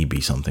may be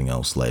something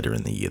else later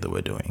in the year that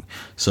we're doing.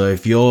 So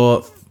if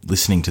you're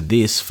listening to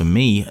this for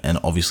me, and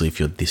obviously if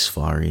you're this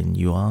far in,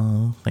 you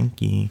are,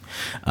 thank you.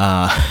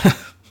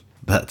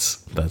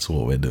 That's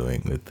what we're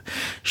doing with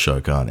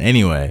Shokan.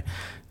 Anyway,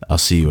 I'll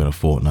see you in a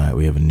fortnight.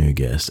 We have a new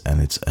guest,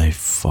 and it's a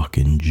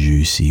fucking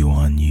juicy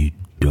one, you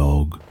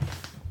dog.